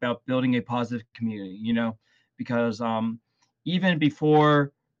about building a positive community. Because even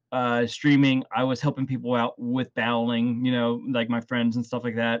before streaming, I was helping people out with battling, like my friends and stuff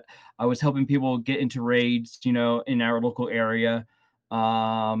like that. I was helping people get into raids, in our local area.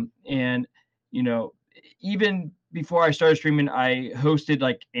 And, even before I started streaming, I hosted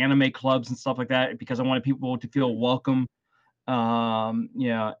like anime clubs and stuff like that because I wanted people to feel welcome. And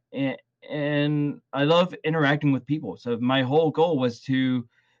I love interacting with people. So my whole goal was to,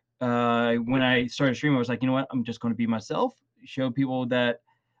 when I started streaming, I was like, you know what, I'm just going to be myself, show people that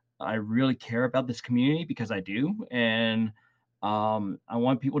I really care about this community because I do. And I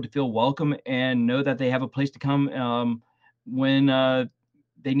want people to feel welcome and know that they have a place to come when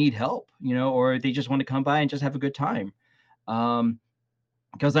they need help, or they just want to come by and just have a good time.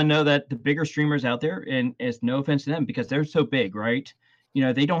 Because I know that the bigger streamers out there, and it's no offense to them because they're so big, right?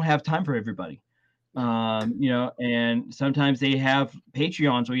 They don't have time for everybody. And sometimes they have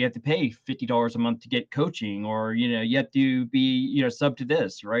Patreons where you have to pay $50 a month to get coaching, or, you have to be, sub to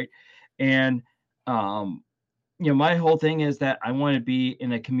this. Right. And, my whole thing is that I want to be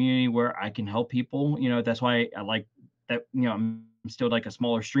in a community where I can help people. That's why I like that, I'm still like a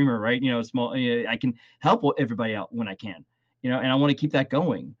smaller streamer, right? I can help everybody out when I can, and I want to keep that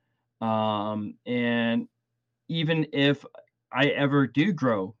going. And even if I ever do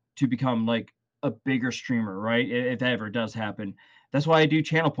grow to become like a bigger streamer, right? If that ever does happen, that's why I do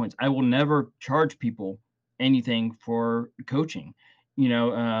channel points. I will never charge people anything for coaching.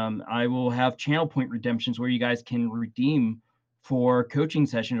 I will have channel point redemptions where you guys can redeem for coaching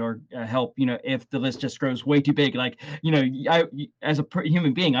sessions or help, if the list just grows way too big. Like, as a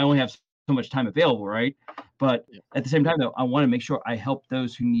human being, I only have so much time available, right? But at the same time, though, I want to make sure I help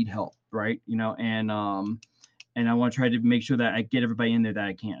those who need help, right? And I want to try to make sure that I get everybody in there that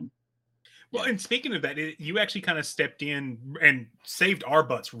I can. Well, and speaking of that, you actually kind of stepped in and saved our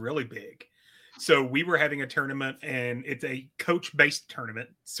butts really big. So we were having a tournament, and it's a coach-based tournament,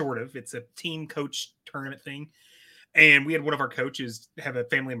 sort of. It's a team coach tournament thing. And we had one of our coaches have a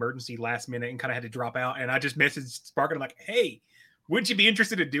family emergency last minute and kind of had to drop out. And I just messaged Spark, and I'm like, hey, wouldn't you be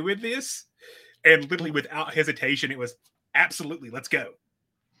interested in doing this? And literally without hesitation, it was absolutely, let's go.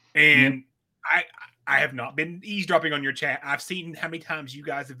 And I have not been eavesdropping on your chat. I've seen how many times you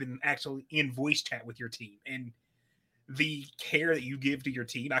guys have been actually in voice chat with your team, and the care that you give to your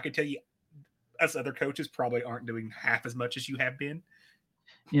team. I can tell you, us other coaches probably aren't doing half as much as you have been.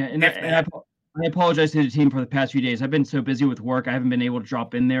 Yeah, and I apologize to the team for the past few days. I've been so busy with work, I haven't been able to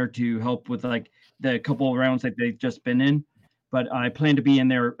drop in there to help with like the couple of rounds that they've just been in. But I plan to be in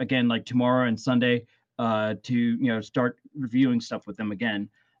there again, like tomorrow and Sunday, to start reviewing stuff with them again.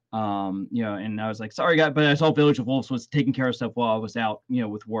 And I was like, sorry, guys, but I saw Village of Wolves was taking care of stuff while I was out,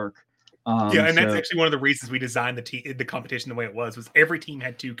 with work. And that's actually one of the reasons we designed the competition the way it was every team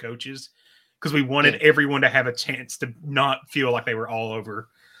had two coaches because we wanted everyone to have a chance to not feel like they were all over.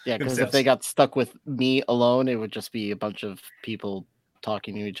 Yeah, because if they got stuck with me alone, it would just be a bunch of people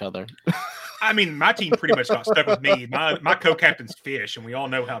talking to each other. I mean, my team pretty much got stuck with me. My co-captain's Fish, and we all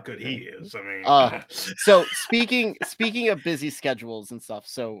know how good he is. I mean, so speaking of busy schedules and stuff,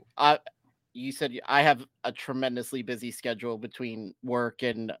 so you said I have a tremendously busy schedule between work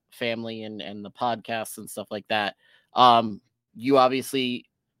and family and the podcasts and stuff like that. You obviously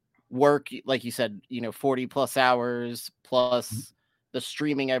work, like you said, 40 plus hours plus the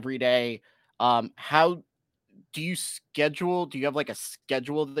streaming every day. How do you schedule? Do you have like a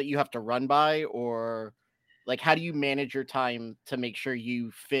schedule that you have to run by, or like, how do you manage your time to make sure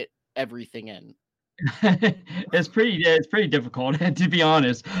you fit everything in? It's pretty difficult, to be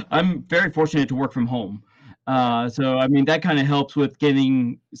honest. I'm very fortunate to work from home. So I mean that kind of helps with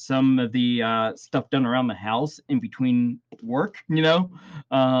getting some of the stuff done around the house in between work,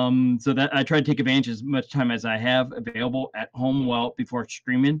 so that I try to take advantage as much time as I have available at home while before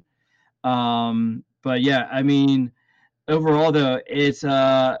streaming. But yeah, I mean, overall though, it's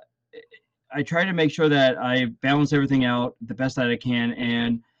I try to make sure that I balance everything out the best that I can,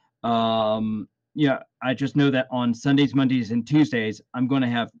 and yeah, I just know that on Sundays, Mondays, and Tuesdays, I'm going to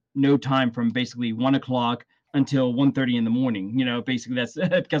have no time from basically 1 o'clock until 1:30 in the morning. Basically that's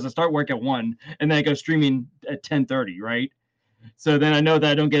because I start work at 1 and then I go streaming at 10:30, right? So then I know that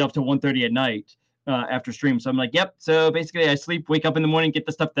I don't get up to 1:30 at night after stream. So I'm like, yep. So basically I sleep, wake up in the morning, get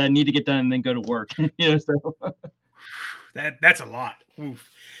the stuff that I need to get done, and then go to work. So that's a lot. Oof.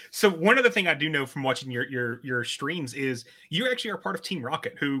 So one other thing I do know from watching your streams is you actually are part of Team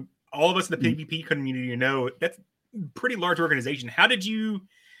Rocket, who all of us in the PvP community that's a pretty large organization. How did you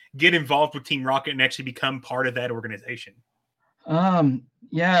get involved with Team Rocket and actually become part of that organization?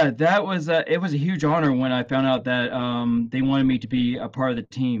 Yeah, that was it was a huge honor when I found out that they wanted me to be a part of the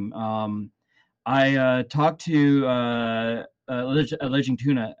team. I talked to Alleging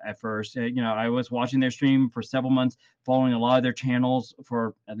Tuna at first. I was watching their stream for several months, following a lot of their channels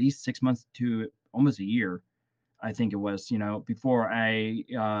for at least 6 months to almost a year, I think it was, before I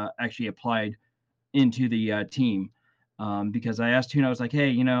actually applied into the team. Because I asked Tuna, I was like,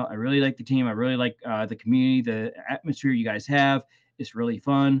 hey, I really like the team. I really like the community, the atmosphere you guys have. It's really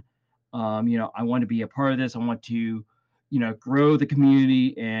fun. I want to be a part of this. I want to, grow the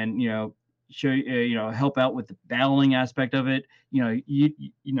community and, show, help out with the battling aspect of it. I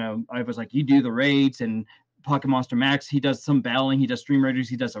was like, you do the raids, and Pocket Monster Max, he does some battling. He does stream raiders.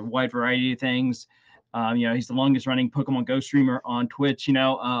 He does a wide variety of things. He's the longest running Pokemon Go streamer on Twitch,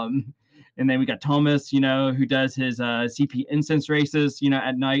 and then we got Thomas, who does his CP instance races,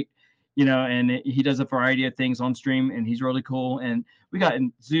 at night, and he does a variety of things on stream, and he's really cool. And we got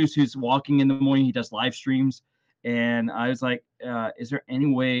Zeus, who's walking in the morning. He does live streams. And I was like, is there any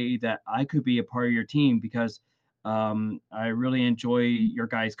way that I could be a part of your team? Because I really enjoy your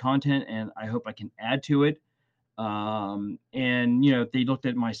guys' content, and I hope I can add to it. And, they looked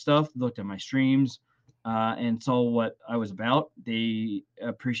at my stuff, looked at my streams, and saw what I was about. They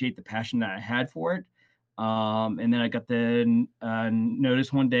appreciate the passion that I had for it. And then I got the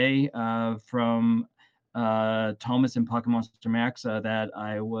notice one day from Thomas and Pocket Monster Max that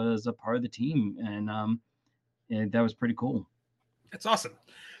I was a part of the team, and that was pretty cool. That's awesome.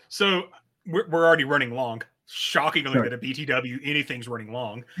 So we're already running long. Shockingly, Sure. that a BTW anything's running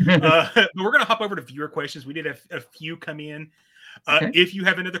long. But we're gonna hop over to viewer questions. We did a few come in. Okay. If you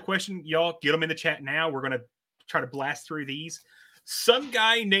have another question, y'all get them in the chat now. We're gonna try to blast through these. Some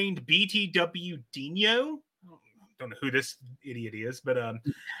guy named BTW Dino. Don't know who this idiot is, but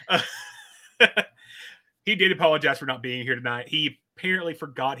he did apologize for not being here tonight. He apparently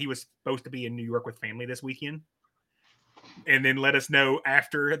forgot he was supposed to be in New York with family this weekend, and then let us know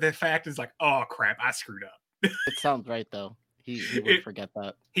after the fact. It's like, oh crap, I screwed up. It sounds right though. He would forget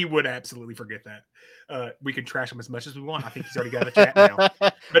that. He would absolutely forget that. We can trash him as much as we want. I think he's already got a chat now.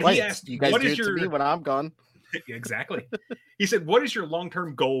 But he asked, "You guys what do is it your to me when I'm gone?" Exactly. He said, "What is your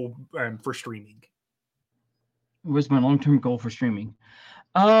long-term goal for streaming?" What's my long-term goal for streaming?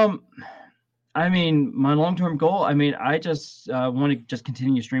 I mean, my long-term goal, I just want to just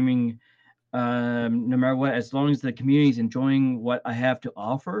continue streaming no matter what, as long as the community is enjoying what I have to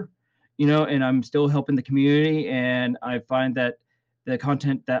offer, and I'm still helping the community, and I find that the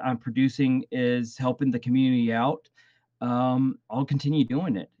content that I'm producing is helping the community out. I'll continue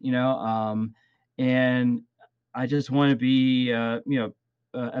doing it, and I just want to be,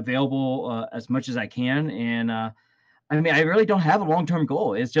 available as much as I can. And I really don't have a long-term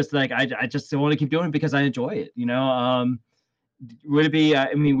goal. It's just like I just want to keep doing it because I enjoy it. Would it be?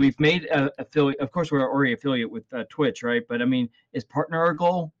 We've made affiliate. Of course, we're already affiliate with Twitch, right? But is partner our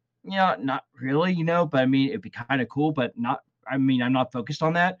goal? Yeah, not really. But it'd be kind of cool, but not. I'm not focused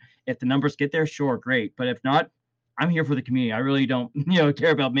on that. If the numbers get there, sure, great. But if not, I'm here for the community. I really don't,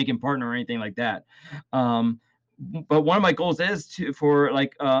 care about making partner or anything like that. But one of my goals is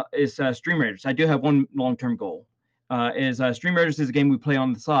Stream Raiders. I do have one long-term goal. Stream Raiders is a game we play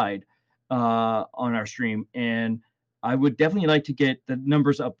on the side on our stream, and I would definitely like to get the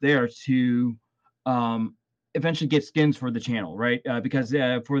numbers up there to eventually get skins for the channel, right? Because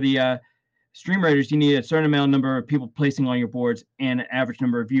for the Stream Raiders, you need a certain number of people placing on your boards and an average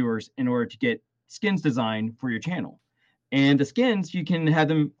number of viewers in order to get skins designed for your channel. And the skins, you can have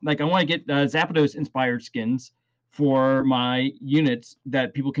them, like I want to get Zapdos inspired skins for my units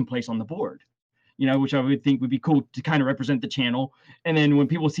that people can place on the board, which I would think would be cool to kind of represent the channel. And then when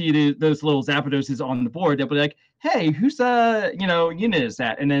people see those little Zapdoses on the board, they'll be like, hey, whose unit is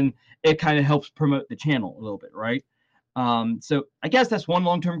that? And then it kind of helps promote the channel a little bit, right? So I guess that's one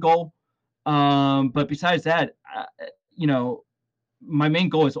long-term goal. But besides that, my main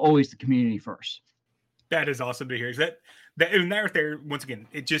goal is always the community first. That is awesome to hear. Is that right there, once again,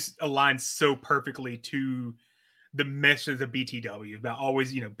 it just aligns so perfectly to the message of BTW about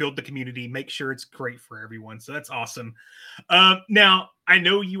always, build the community, make sure it's great for everyone. So that's awesome. Now, I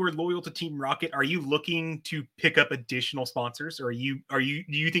know you are loyal to Team Rocket. Are you looking to pick up additional sponsors, or do you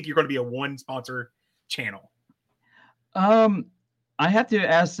think you're going to be a one sponsor channel? I have to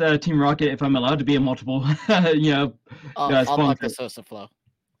ask Team Rocket if I'm allowed to be a multiple, I'll talk to SosaFlow.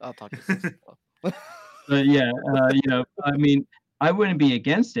 But yeah, I mean, I wouldn't be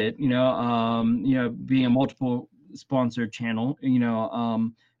against it, being a multiple sponsored channel,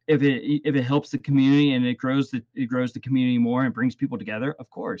 if it helps the community and it grows the community more and brings people together, of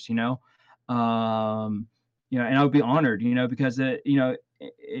course, and I would be honored, because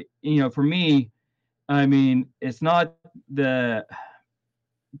for me, I mean, it's not to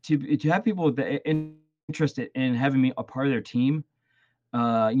have people that interested in having me a part of their team,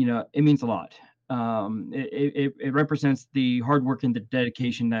 it means a lot. It represents the hard work and the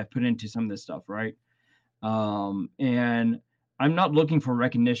dedication that I've put into some of this stuff, right? And I'm not looking for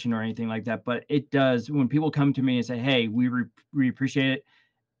recognition or anything like that, but it does when people come to me and say, hey, we appreciate it.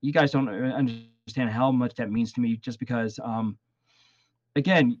 You guys don't understand how much that means to me, just because,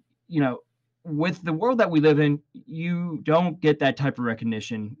 again, with the world that we live in, you don't get that type of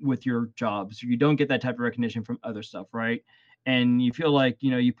recognition with your jobs. You don't get that type of recognition from other stuff, right? And you feel like,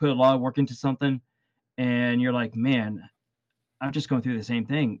 you put a lot of work into something and you're like, man, I'm just going through the same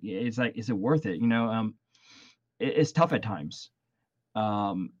thing. It's like, is it worth it? It's tough at times.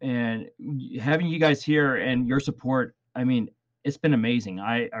 And having you guys here and your support, I mean, it's been amazing.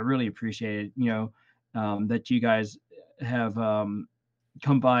 I really appreciate it, that you guys have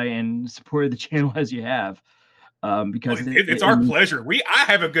come by and supported the channel as you have. Because it's our pleasure. I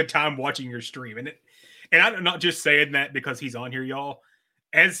have a good time watching your stream, and I'm not just saying that because he's on here, y'all.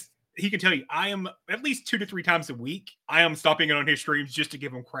 As he can tell you, I am at least 2 to 3 times a week. I am stopping in on his streams just to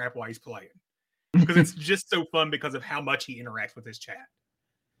give him crap while he's playing, because it's just so fun because of how much he interacts with his chat.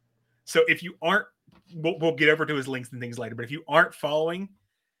 So if you aren't, we'll get over to his links and things later. But if you aren't following,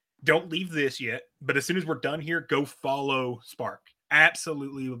 don't leave this yet. But as soon as we're done here, go follow Spark.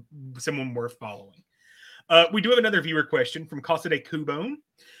 Absolutely, someone worth following. We do have another viewer question from Casa de Cubone,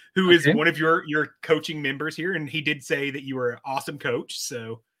 who is one of your coaching members here, and he did say that you were an awesome coach.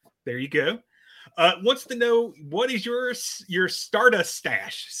 So there you go. Wants to know, what is your Stardust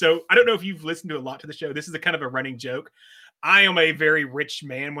stash? So I don't know if you've listened to a lot to the show. This is a kind of a running joke. I am a very rich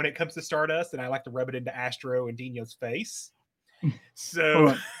man when it comes to Stardust, and I like to rub it into Astro and Dino's face.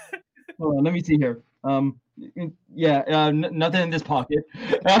 So hold on, let me see here. Nothing in this pocket.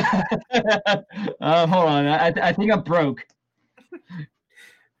 Hold on, I think I'm broke.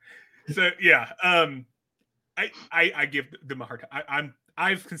 So yeah, I give them a hard time.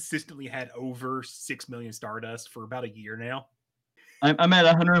 I've consistently had over 6 million Stardust for about a year now. I'm at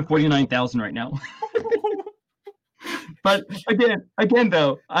 149,000 right now. But again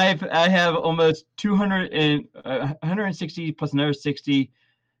though, I have almost 200 and 160 plus another 60,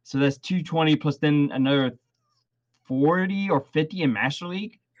 so that's 220 plus then another 40 or 50 in Master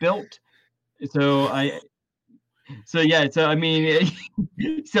League built. So I mean,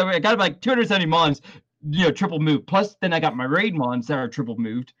 so I got like 270 mons, triple moved. Plus then I got my raid mons that are triple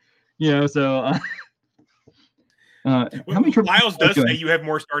moved. So how many Lyles does say you have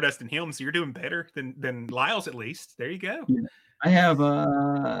more Stardust than him, so you're doing better than Lyles at least. There you go. Yeah. I have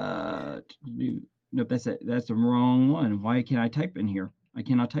nope, that's the wrong one. Why can't I type in here? I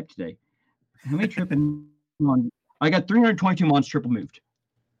cannot type today. How many triple mons? I got 322 mons triple moved.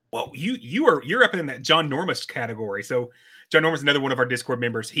 Well, you're up in that John Normus category. So John Normus is another one of our Discord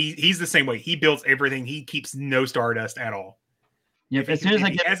members. He's the same way. He builds everything. He keeps no Stardust at all. Yep. As soon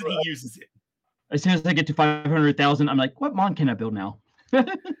as he uses it. As soon as I get to 500,000, I'm like, what mon can I build now?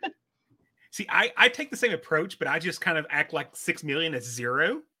 See, I take the same approach, but I just kind of act like 6 million is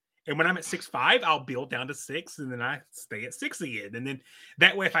 0. And when I'm at 6.5, I'll build down to 6, and then I stay at 6 again. And then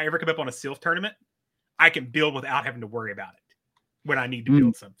that way, if I ever come up on a Sylph tournament, I can build without having to worry about it when I need to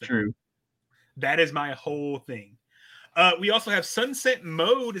build something. True. That is my whole thing. We also have Sunset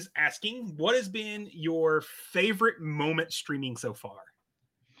Mode is asking, what has been your favorite moment streaming so far?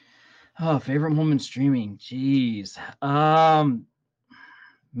 Oh, favorite moment streaming. Jeez.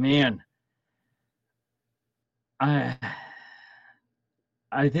 Man. I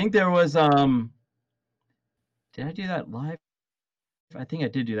think there was did I do that live? I think I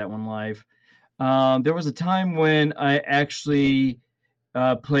did do that one live. There was a time when I actually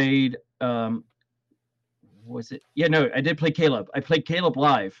played was it? Yeah, no, I did play Caleb. I played Caleb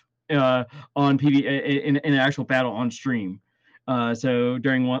live on PV in an actual battle on stream. So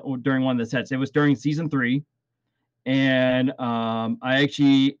during one of the sets, it was during season 3, and I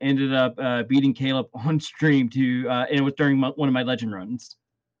actually ended up beating Caleb on stream and it was during one of my legend runs.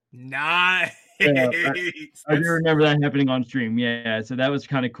 Nice. I do remember that happening on stream. Yeah, so that was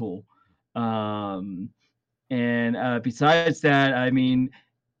kind of cool. And besides that, I mean,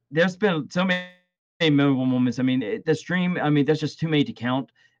 there's been so many memorable moments. I mean, the stream, I mean, there's just too many to count.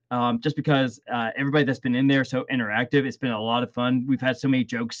 Just because everybody that's been in there so interactive, it's been a lot of fun. We've had so many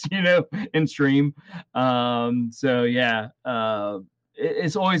jokes, in stream. So yeah,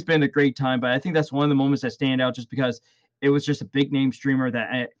 it's always been a great time. But I think that's one of the moments that stand out, just because it was just a big name streamer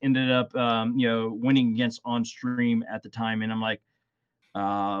that ended up, winning against on stream at the time, and I'm like,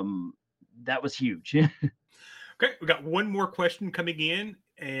 that was huge. Okay, we got one more question coming in,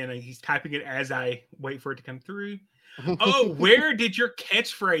 and he's typing it as I wait for it to come through. Oh, where did your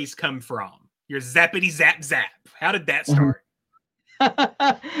catchphrase come from? Your zappity zap zap. How did that start? All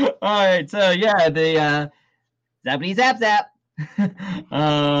right, so yeah, the zappity zap zap.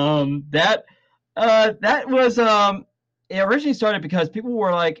 That was it originally started because people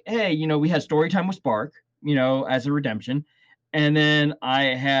were like, hey, we had story time with Spark, as a redemption. And then I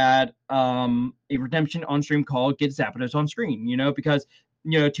had a redemption on stream called Get Zapdos on Screen, because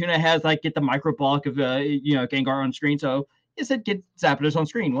Tuna has like get the micro block of Gengar on screen. So it said get Zapdos on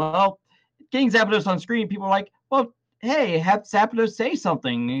screen. Well, getting Zapdos on screen, people are like, well, hey, have Zapdos say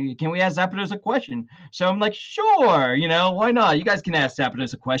something. Can we ask Zapdos a question? So I'm like, sure, why not? You guys can ask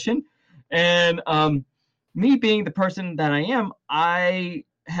Zapdos a question. And me being the person that I am, I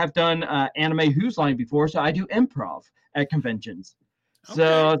have done Anime Who's Line before, so I do improv at conventions. Okay.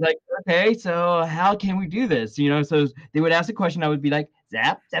 So I was like, okay, so how can we do this? So they would ask a question, I would be like,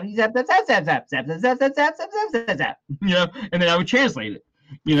 zap, zap, zap, zap, zap, zap, zap, zap, zap, zap, zap, zap, zap, zap, zap, and then I would translate it,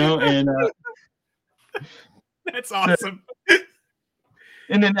 and that's awesome.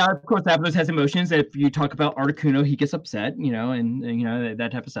 And then, of course, Zapdos has emotions. If you talk about Articuno, he gets upset, and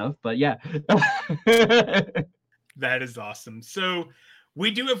that type of stuff. But yeah. That is awesome. So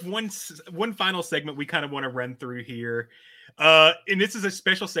we do have one final segment we kind of want to run through here. And this is a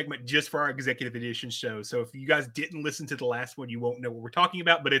special segment just for our Executive Edition show. So if you guys didn't listen to the last one, you won't know what we're talking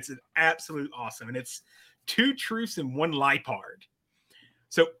about, but it's an absolute awesome. And it's 2 truths and 1 Liepard.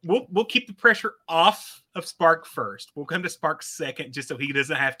 So we'll keep the pressure off of Spark first. We'll come to Spark second, just so he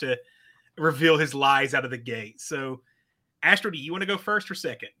doesn't have to reveal his lies out of the gate. So, Astro, do you want to go first or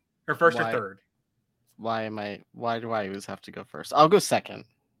second? Or first or third? Why do I always have to go first? I'll go second.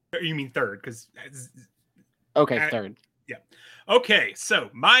 You mean third? Okay, third. Yeah. Okay, so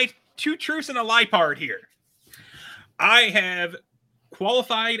my 2 truths and a Liepard here. I have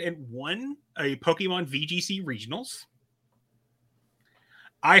qualified and won a Pokemon VGC Regionals.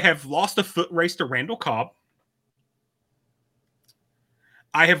 I have lost a foot race to Randall Cobb.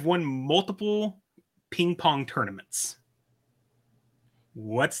 I have won multiple ping pong tournaments.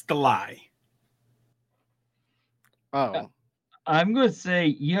 What's the lie? Oh. I'm going to say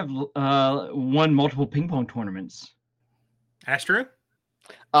you have won multiple ping pong tournaments. Astro?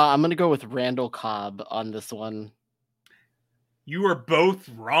 I'm going to go with Randall Cobb on this one. You are both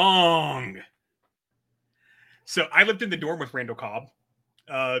wrong. So I lived in the dorm with Randall Cobb.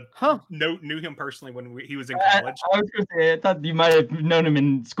 Knew him personally when he was in college. I was going to say, I thought you might have known him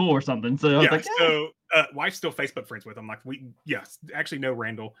in school or something. So I was like, so wife's still Facebook friends with him. Like, actually know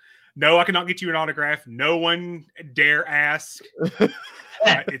Randall. No, I cannot get you an autograph. No one dare ask.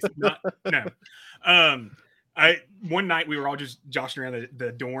 It's not, no. One night we were all just joshing around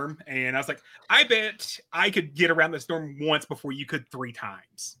the dorm, and I was like, I bet I could get around this dorm once before you could 3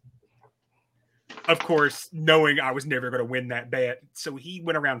 times. Of course, knowing I was never going to win that bet. So he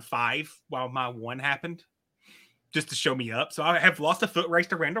went around 5 while my 1 happened, just to show me up. So I have lost a foot race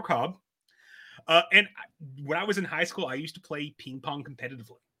to Randall Cobb. And when I was in high school, I used to play ping pong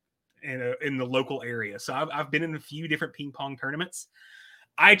competitively in the local area. So I've been in a few different ping pong tournaments.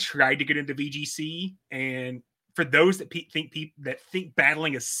 I tried to get into VGC, and for those that think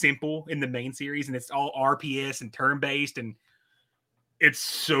battling is simple in the main series and it's all RPS and turn-based and it's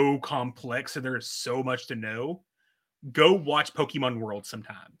so complex and there's so much to know, go watch Pokemon World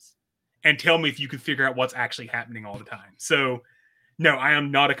sometimes and tell me if you can figure out what's actually happening all the time. So No, I am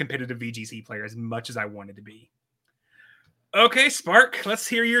not a competitive VGC player as much as I wanted to be. Okay, Spark, let's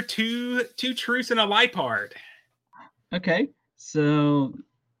hear your two truths and a lie part. Okay, so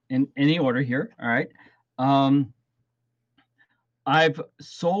in any order here. All right. I've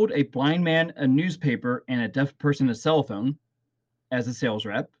sold a blind man a newspaper and a deaf person a cell phone as a sales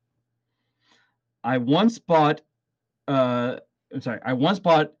rep. I once bought the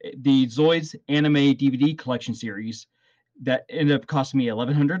Zoids anime DVD collection series that ended up costing me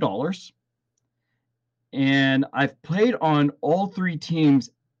 $1,100. And I've played on all 3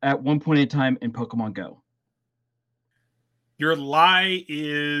 teams at one point in time in Pokemon Go. Your lie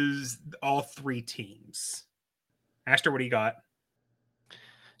is all 3 teams. Astor, what do you got?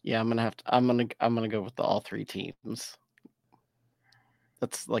 Yeah, I'm gonna go with the all 3 teams.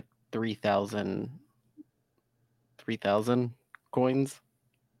 That's like 3,000 coins.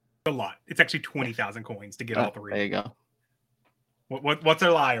 A lot. It's actually 20,000 coins to get all 3. There you go. What's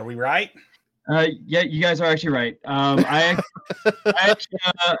our lie? Are we right? Yeah, you guys are actually right. I actually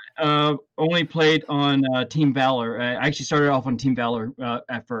only played on Team Valor. I actually started off on Team Valor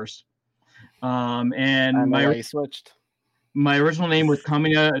at first. And my switched. My original name was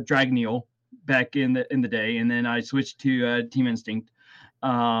Kamina Dragneel back in the day, and then I switched to Team Instinct.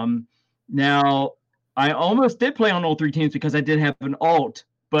 Now I almost did play on all 3 teams because I did have an alt,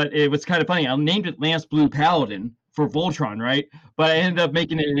 but it was kind of funny. I named it Lance Blue Paladin for Voltron, right? But I ended up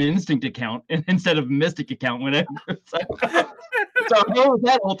making it an Instinct account instead of a Mystic account whenever. So I go with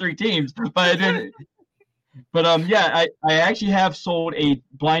that all 3 teams, but I didn't. But yeah, I actually have sold a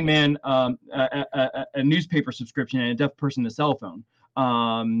blind man a newspaper subscription and a deaf person a cell phone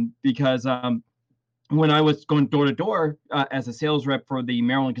because when I was going door to door as a sales rep for the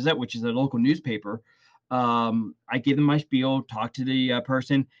Maryland Gazette, which is a local newspaper, I gave them my spiel, talked to the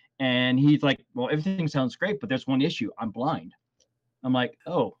person, and he's like, "Well, everything sounds great, but there's one issue. I'm blind." I'm like,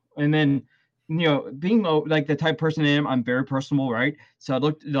 "Oh," and then. Being like the type of person I am, I'm very personable, right? So I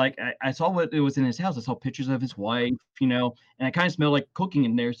looked like I saw what it was in his house. I saw pictures of his wife, and I kind of smelled like cooking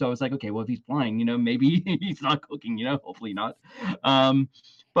in there. So I was like, okay, well, if he's blind, maybe he's not cooking, hopefully not.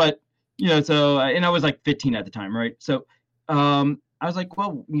 But so and I was like 15 at the time, right? So I was like,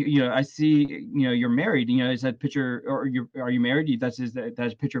 well, I see, you're married. Is that picture, or are you married? That's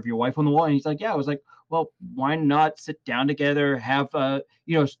a picture of your wife on the wall. And he's like, yeah. I was like, well, why not sit down together, have a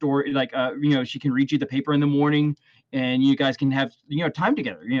story like she can read you the paper in the morning, and you guys can have time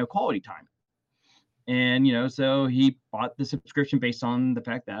together, quality time. And so he bought the subscription based on the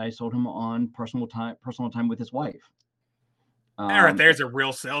fact that I sold him on personal time with his wife. Right there's a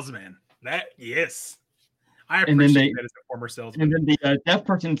real salesman. Yes. I appreciate that as a former salesman. And then the deaf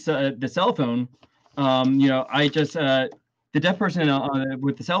person's the cell phone. I just the deaf person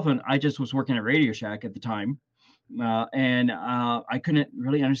with the cell phone. I just was working at Radio Shack at the time, and I couldn't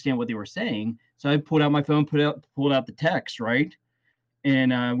really understand what they were saying. So I pulled out my phone, pulled out the text, right,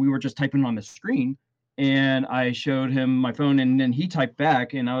 and we were just typing on the screen. And I showed him my phone, and then he typed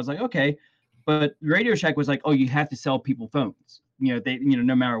back, and I was like, okay. But Radio Shack was like, oh, you have to sell people phones. They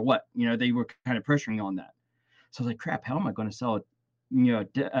no matter what, they were kind of pressuring on that. So I was like, crap, how am I going to sell a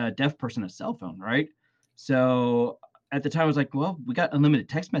deaf person a cell phone, right? So at the time I was like, well, we got unlimited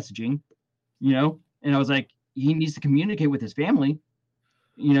text messaging, and I was like, he needs to communicate with his family,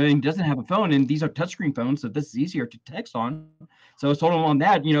 and he doesn't have a phone, and these are touchscreen phones, so this is easier to text on. So I told him on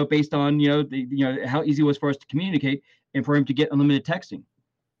that, based on, how easy it was for us to communicate and for him to get unlimited texting.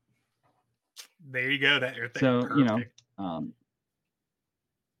 There you go. So, perfect.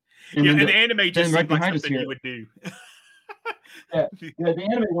 And an anime just seemed like something you would do. yeah, the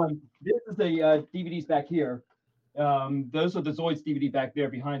anime one. This is the DVDs back here. Those are the Zoids DVD back there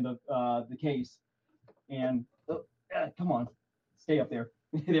behind the case. And come on, stay up there.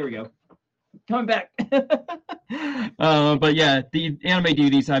 There we go. Coming back. But yeah, the anime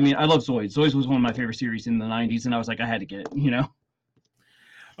DVDs. I mean, I love Zoids. Zoids was one of my favorite series in the '90s, and I was like, I had to get it.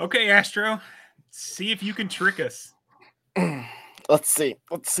 Okay, Astro, see if you can trick us. Let's see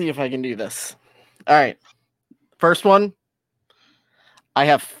if I can do this. All right. First one. I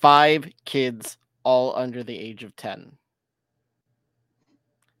have 5 kids, all under the age of 10.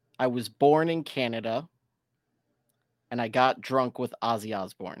 I was born in Canada, and I got drunk with Ozzy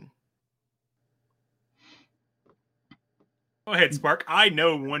Osbourne. Go ahead, Spark. I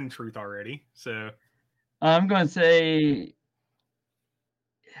know one truth already, so I'm going to say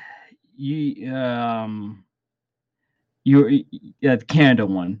the Canada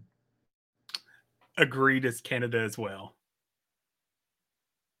one. Agreed, as Canada as well.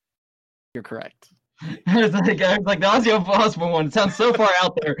 You're correct. I was like the Ozzy Osbourne one. It sounds so far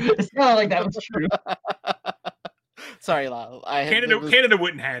out there. It's not like that was true. Sorry, Lyle. Canada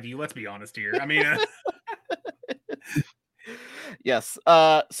wouldn't have you. Let's be honest here. I mean, yes.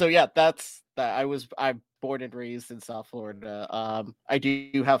 So yeah, that's that. I'm born and raised in South Florida. I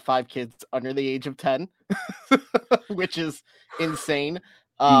do have 5 kids under the age of 10, which is insane.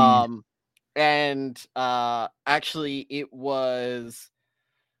 And actually, it was.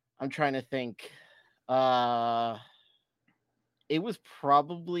 I'm trying to think. It was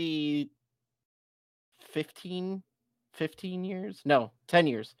probably 10 years ago.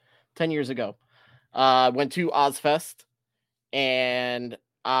 Went to Ozfest, and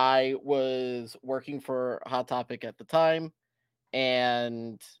I was working for Hot Topic at the time,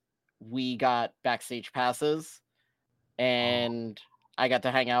 and we got backstage passes, and I got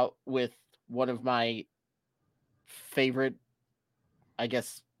to hang out with one of my favorite, I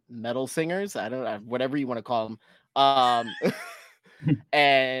guess, metal singers. I don't know, whatever you want to call them.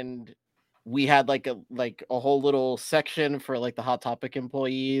 And we had like a whole little section for like the Hot Topic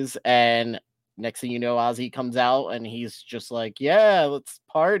employees, and next thing you know, Ozzy comes out and he's just like, yeah, let's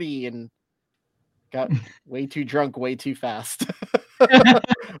party, and got way too drunk way too fast.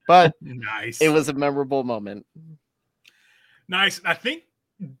 But nice. It was a memorable moment. Nice. I think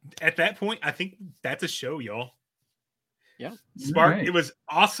at that point, that's a show, y'all. Yeah. Spark, Right. It was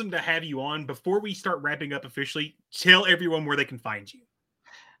awesome to have you on. Before we start wrapping up officially, tell everyone where they can find you.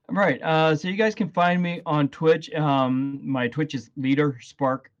 Right. So you guys can find me on Twitch. My Twitch is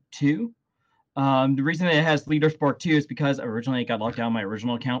LeaderSpark2. The reason that it has LeaderSpark2 is because originally it got locked down my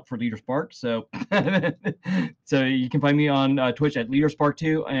original account for LeaderSpark. So, so you can find me on Twitch at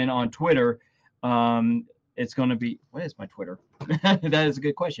LeaderSpark2, and on Twitter, it's going to be, what is my Twitter? That is a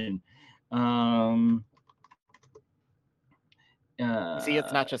good question. See,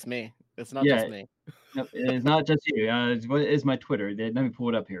 it's not just me. It's not just me. No, it's not just you. What is my Twitter? Let me pull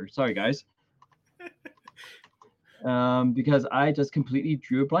it up here. Sorry, guys. Because I just completely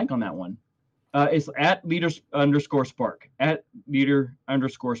drew a blank on that one. It's at leader_spark. At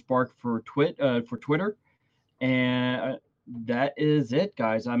leader_spark for Twitter. And that is it,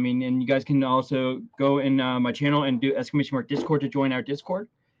 guys. I mean, and you guys can also go in my channel and do !Discord to join our Discord.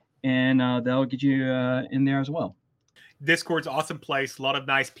 And that'll get you in there as well. Discord's an awesome place. A lot of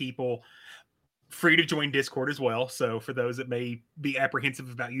nice people. Free to join Discord as well. So for those that may be apprehensive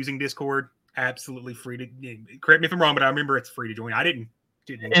about using Discord, absolutely free to. Correct me if I'm wrong, but I remember it's free to join. I didn't.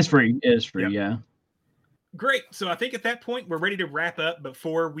 It's free. It is free. Yeah. Great. So I think at that point we're ready to wrap up.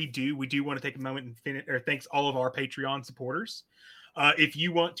 Before we do want to take a moment and finish. Or thanks all of our Patreon supporters. If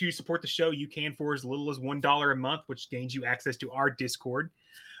you want to support the show, you can for as little as $1 a month, which gains you access to our Discord.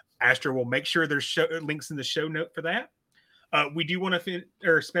 Astro will make sure there's links in the show note for that. We do want to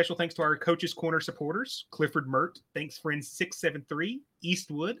special thanks to our Coach's Corner supporters: Clifford Mert, Thanks Friends 673,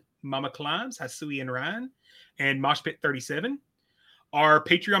 Eastwood, Mama Climbs, Hasui and Ryan, and Moshpit 37. Our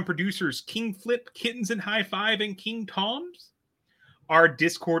Patreon producers: King Flip, Kittens and High Five, and King Toms. Our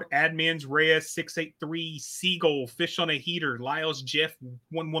Discord admins: Reyes 683, Seagull, Fish on a Heater, Lyles Jeff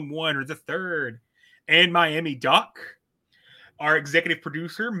 111 or the Third, and Miami Doc. Our executive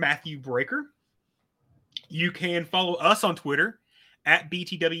producer: Matthew Breaker. You can follow us on Twitter at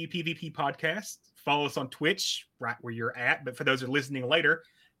BTWPVP Podcast. Follow us on Twitch, right where you're at. But for those who are listening later,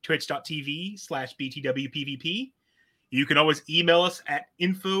 twitch.tv/BTWPVP. You can always email us at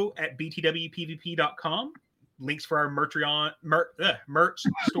info@btwpvp.com. Links for our merch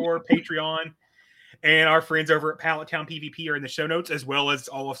store, Patreon, and our friends over at Pallet Town PvP are in the show notes, as well as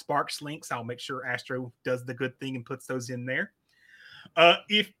all of Spark's links. I'll make sure Astro does the good thing and puts those in there.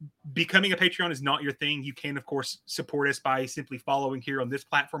 If becoming a Patreon is not your thing, you can, of course, support us by simply following here on this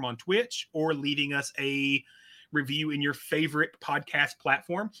platform on Twitch or leaving us a review in your favorite podcast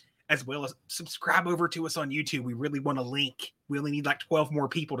platform, as well as subscribe over to us on YouTube. We really want a link. We only need like 12 more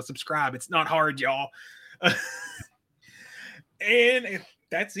people to subscribe. It's not hard, y'all. And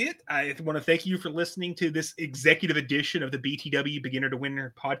that's it. I want to thank you for listening to this executive edition of the BTW Beginner to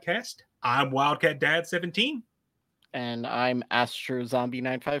Winner podcast. I'm Wildcat Dad 17. And I'm Astro Zombie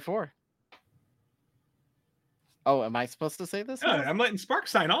 954. Oh, am I supposed to say this? I'm letting Spark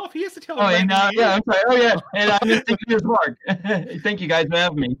sign off. He has to tell Oh, and yeah, I'm sorry. Oh, yeah. And I'm just thinking of Spark. Thank you guys for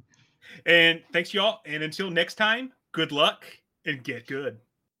having me. And thanks, y'all. And until next time, good luck and get good.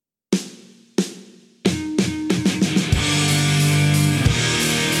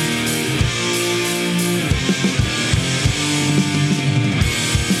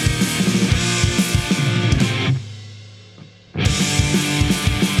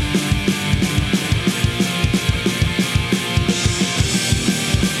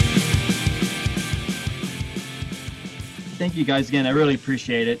 Thank you guys again. I really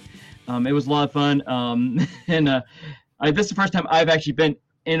appreciate it. It was a lot of fun. And this is the first time I've actually been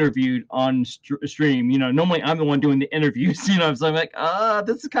interviewed on stream. Normally I'm the one doing the interviews, so I'm like,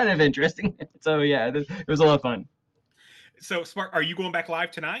 this is kind of interesting. So yeah, it was a lot of fun. So Spark, are you going back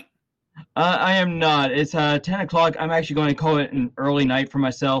live tonight? I am not. It's 10 o'clock. I'm actually going to call it an early night for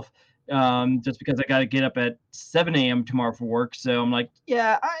myself, just because I got to get up at 7 a.m. tomorrow for work. So I'm like,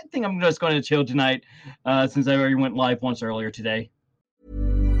 yeah, I think I'm just going to chill tonight, since I already went live once earlier today.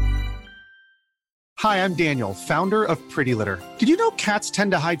 Hi, I'm Daniel, founder of Pretty Litter. Did you know cats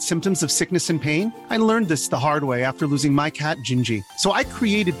tend to hide symptoms of sickness and pain? I learned this the hard way after losing my cat, Gingy. So I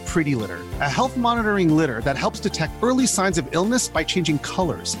created Pretty Litter, a health monitoring litter that helps detect early signs of illness by changing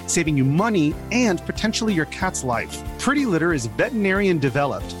colors, saving you money and potentially your cat's life. Pretty Litter is veterinarian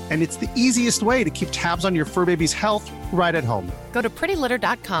developed, and it's the easiest way to keep tabs on your fur baby's health right at home. Go to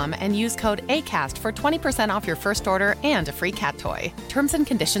prettylitter.com and use code ACAST for 20% off your first order and a free cat toy. Terms and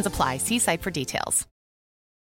conditions apply. See site for details.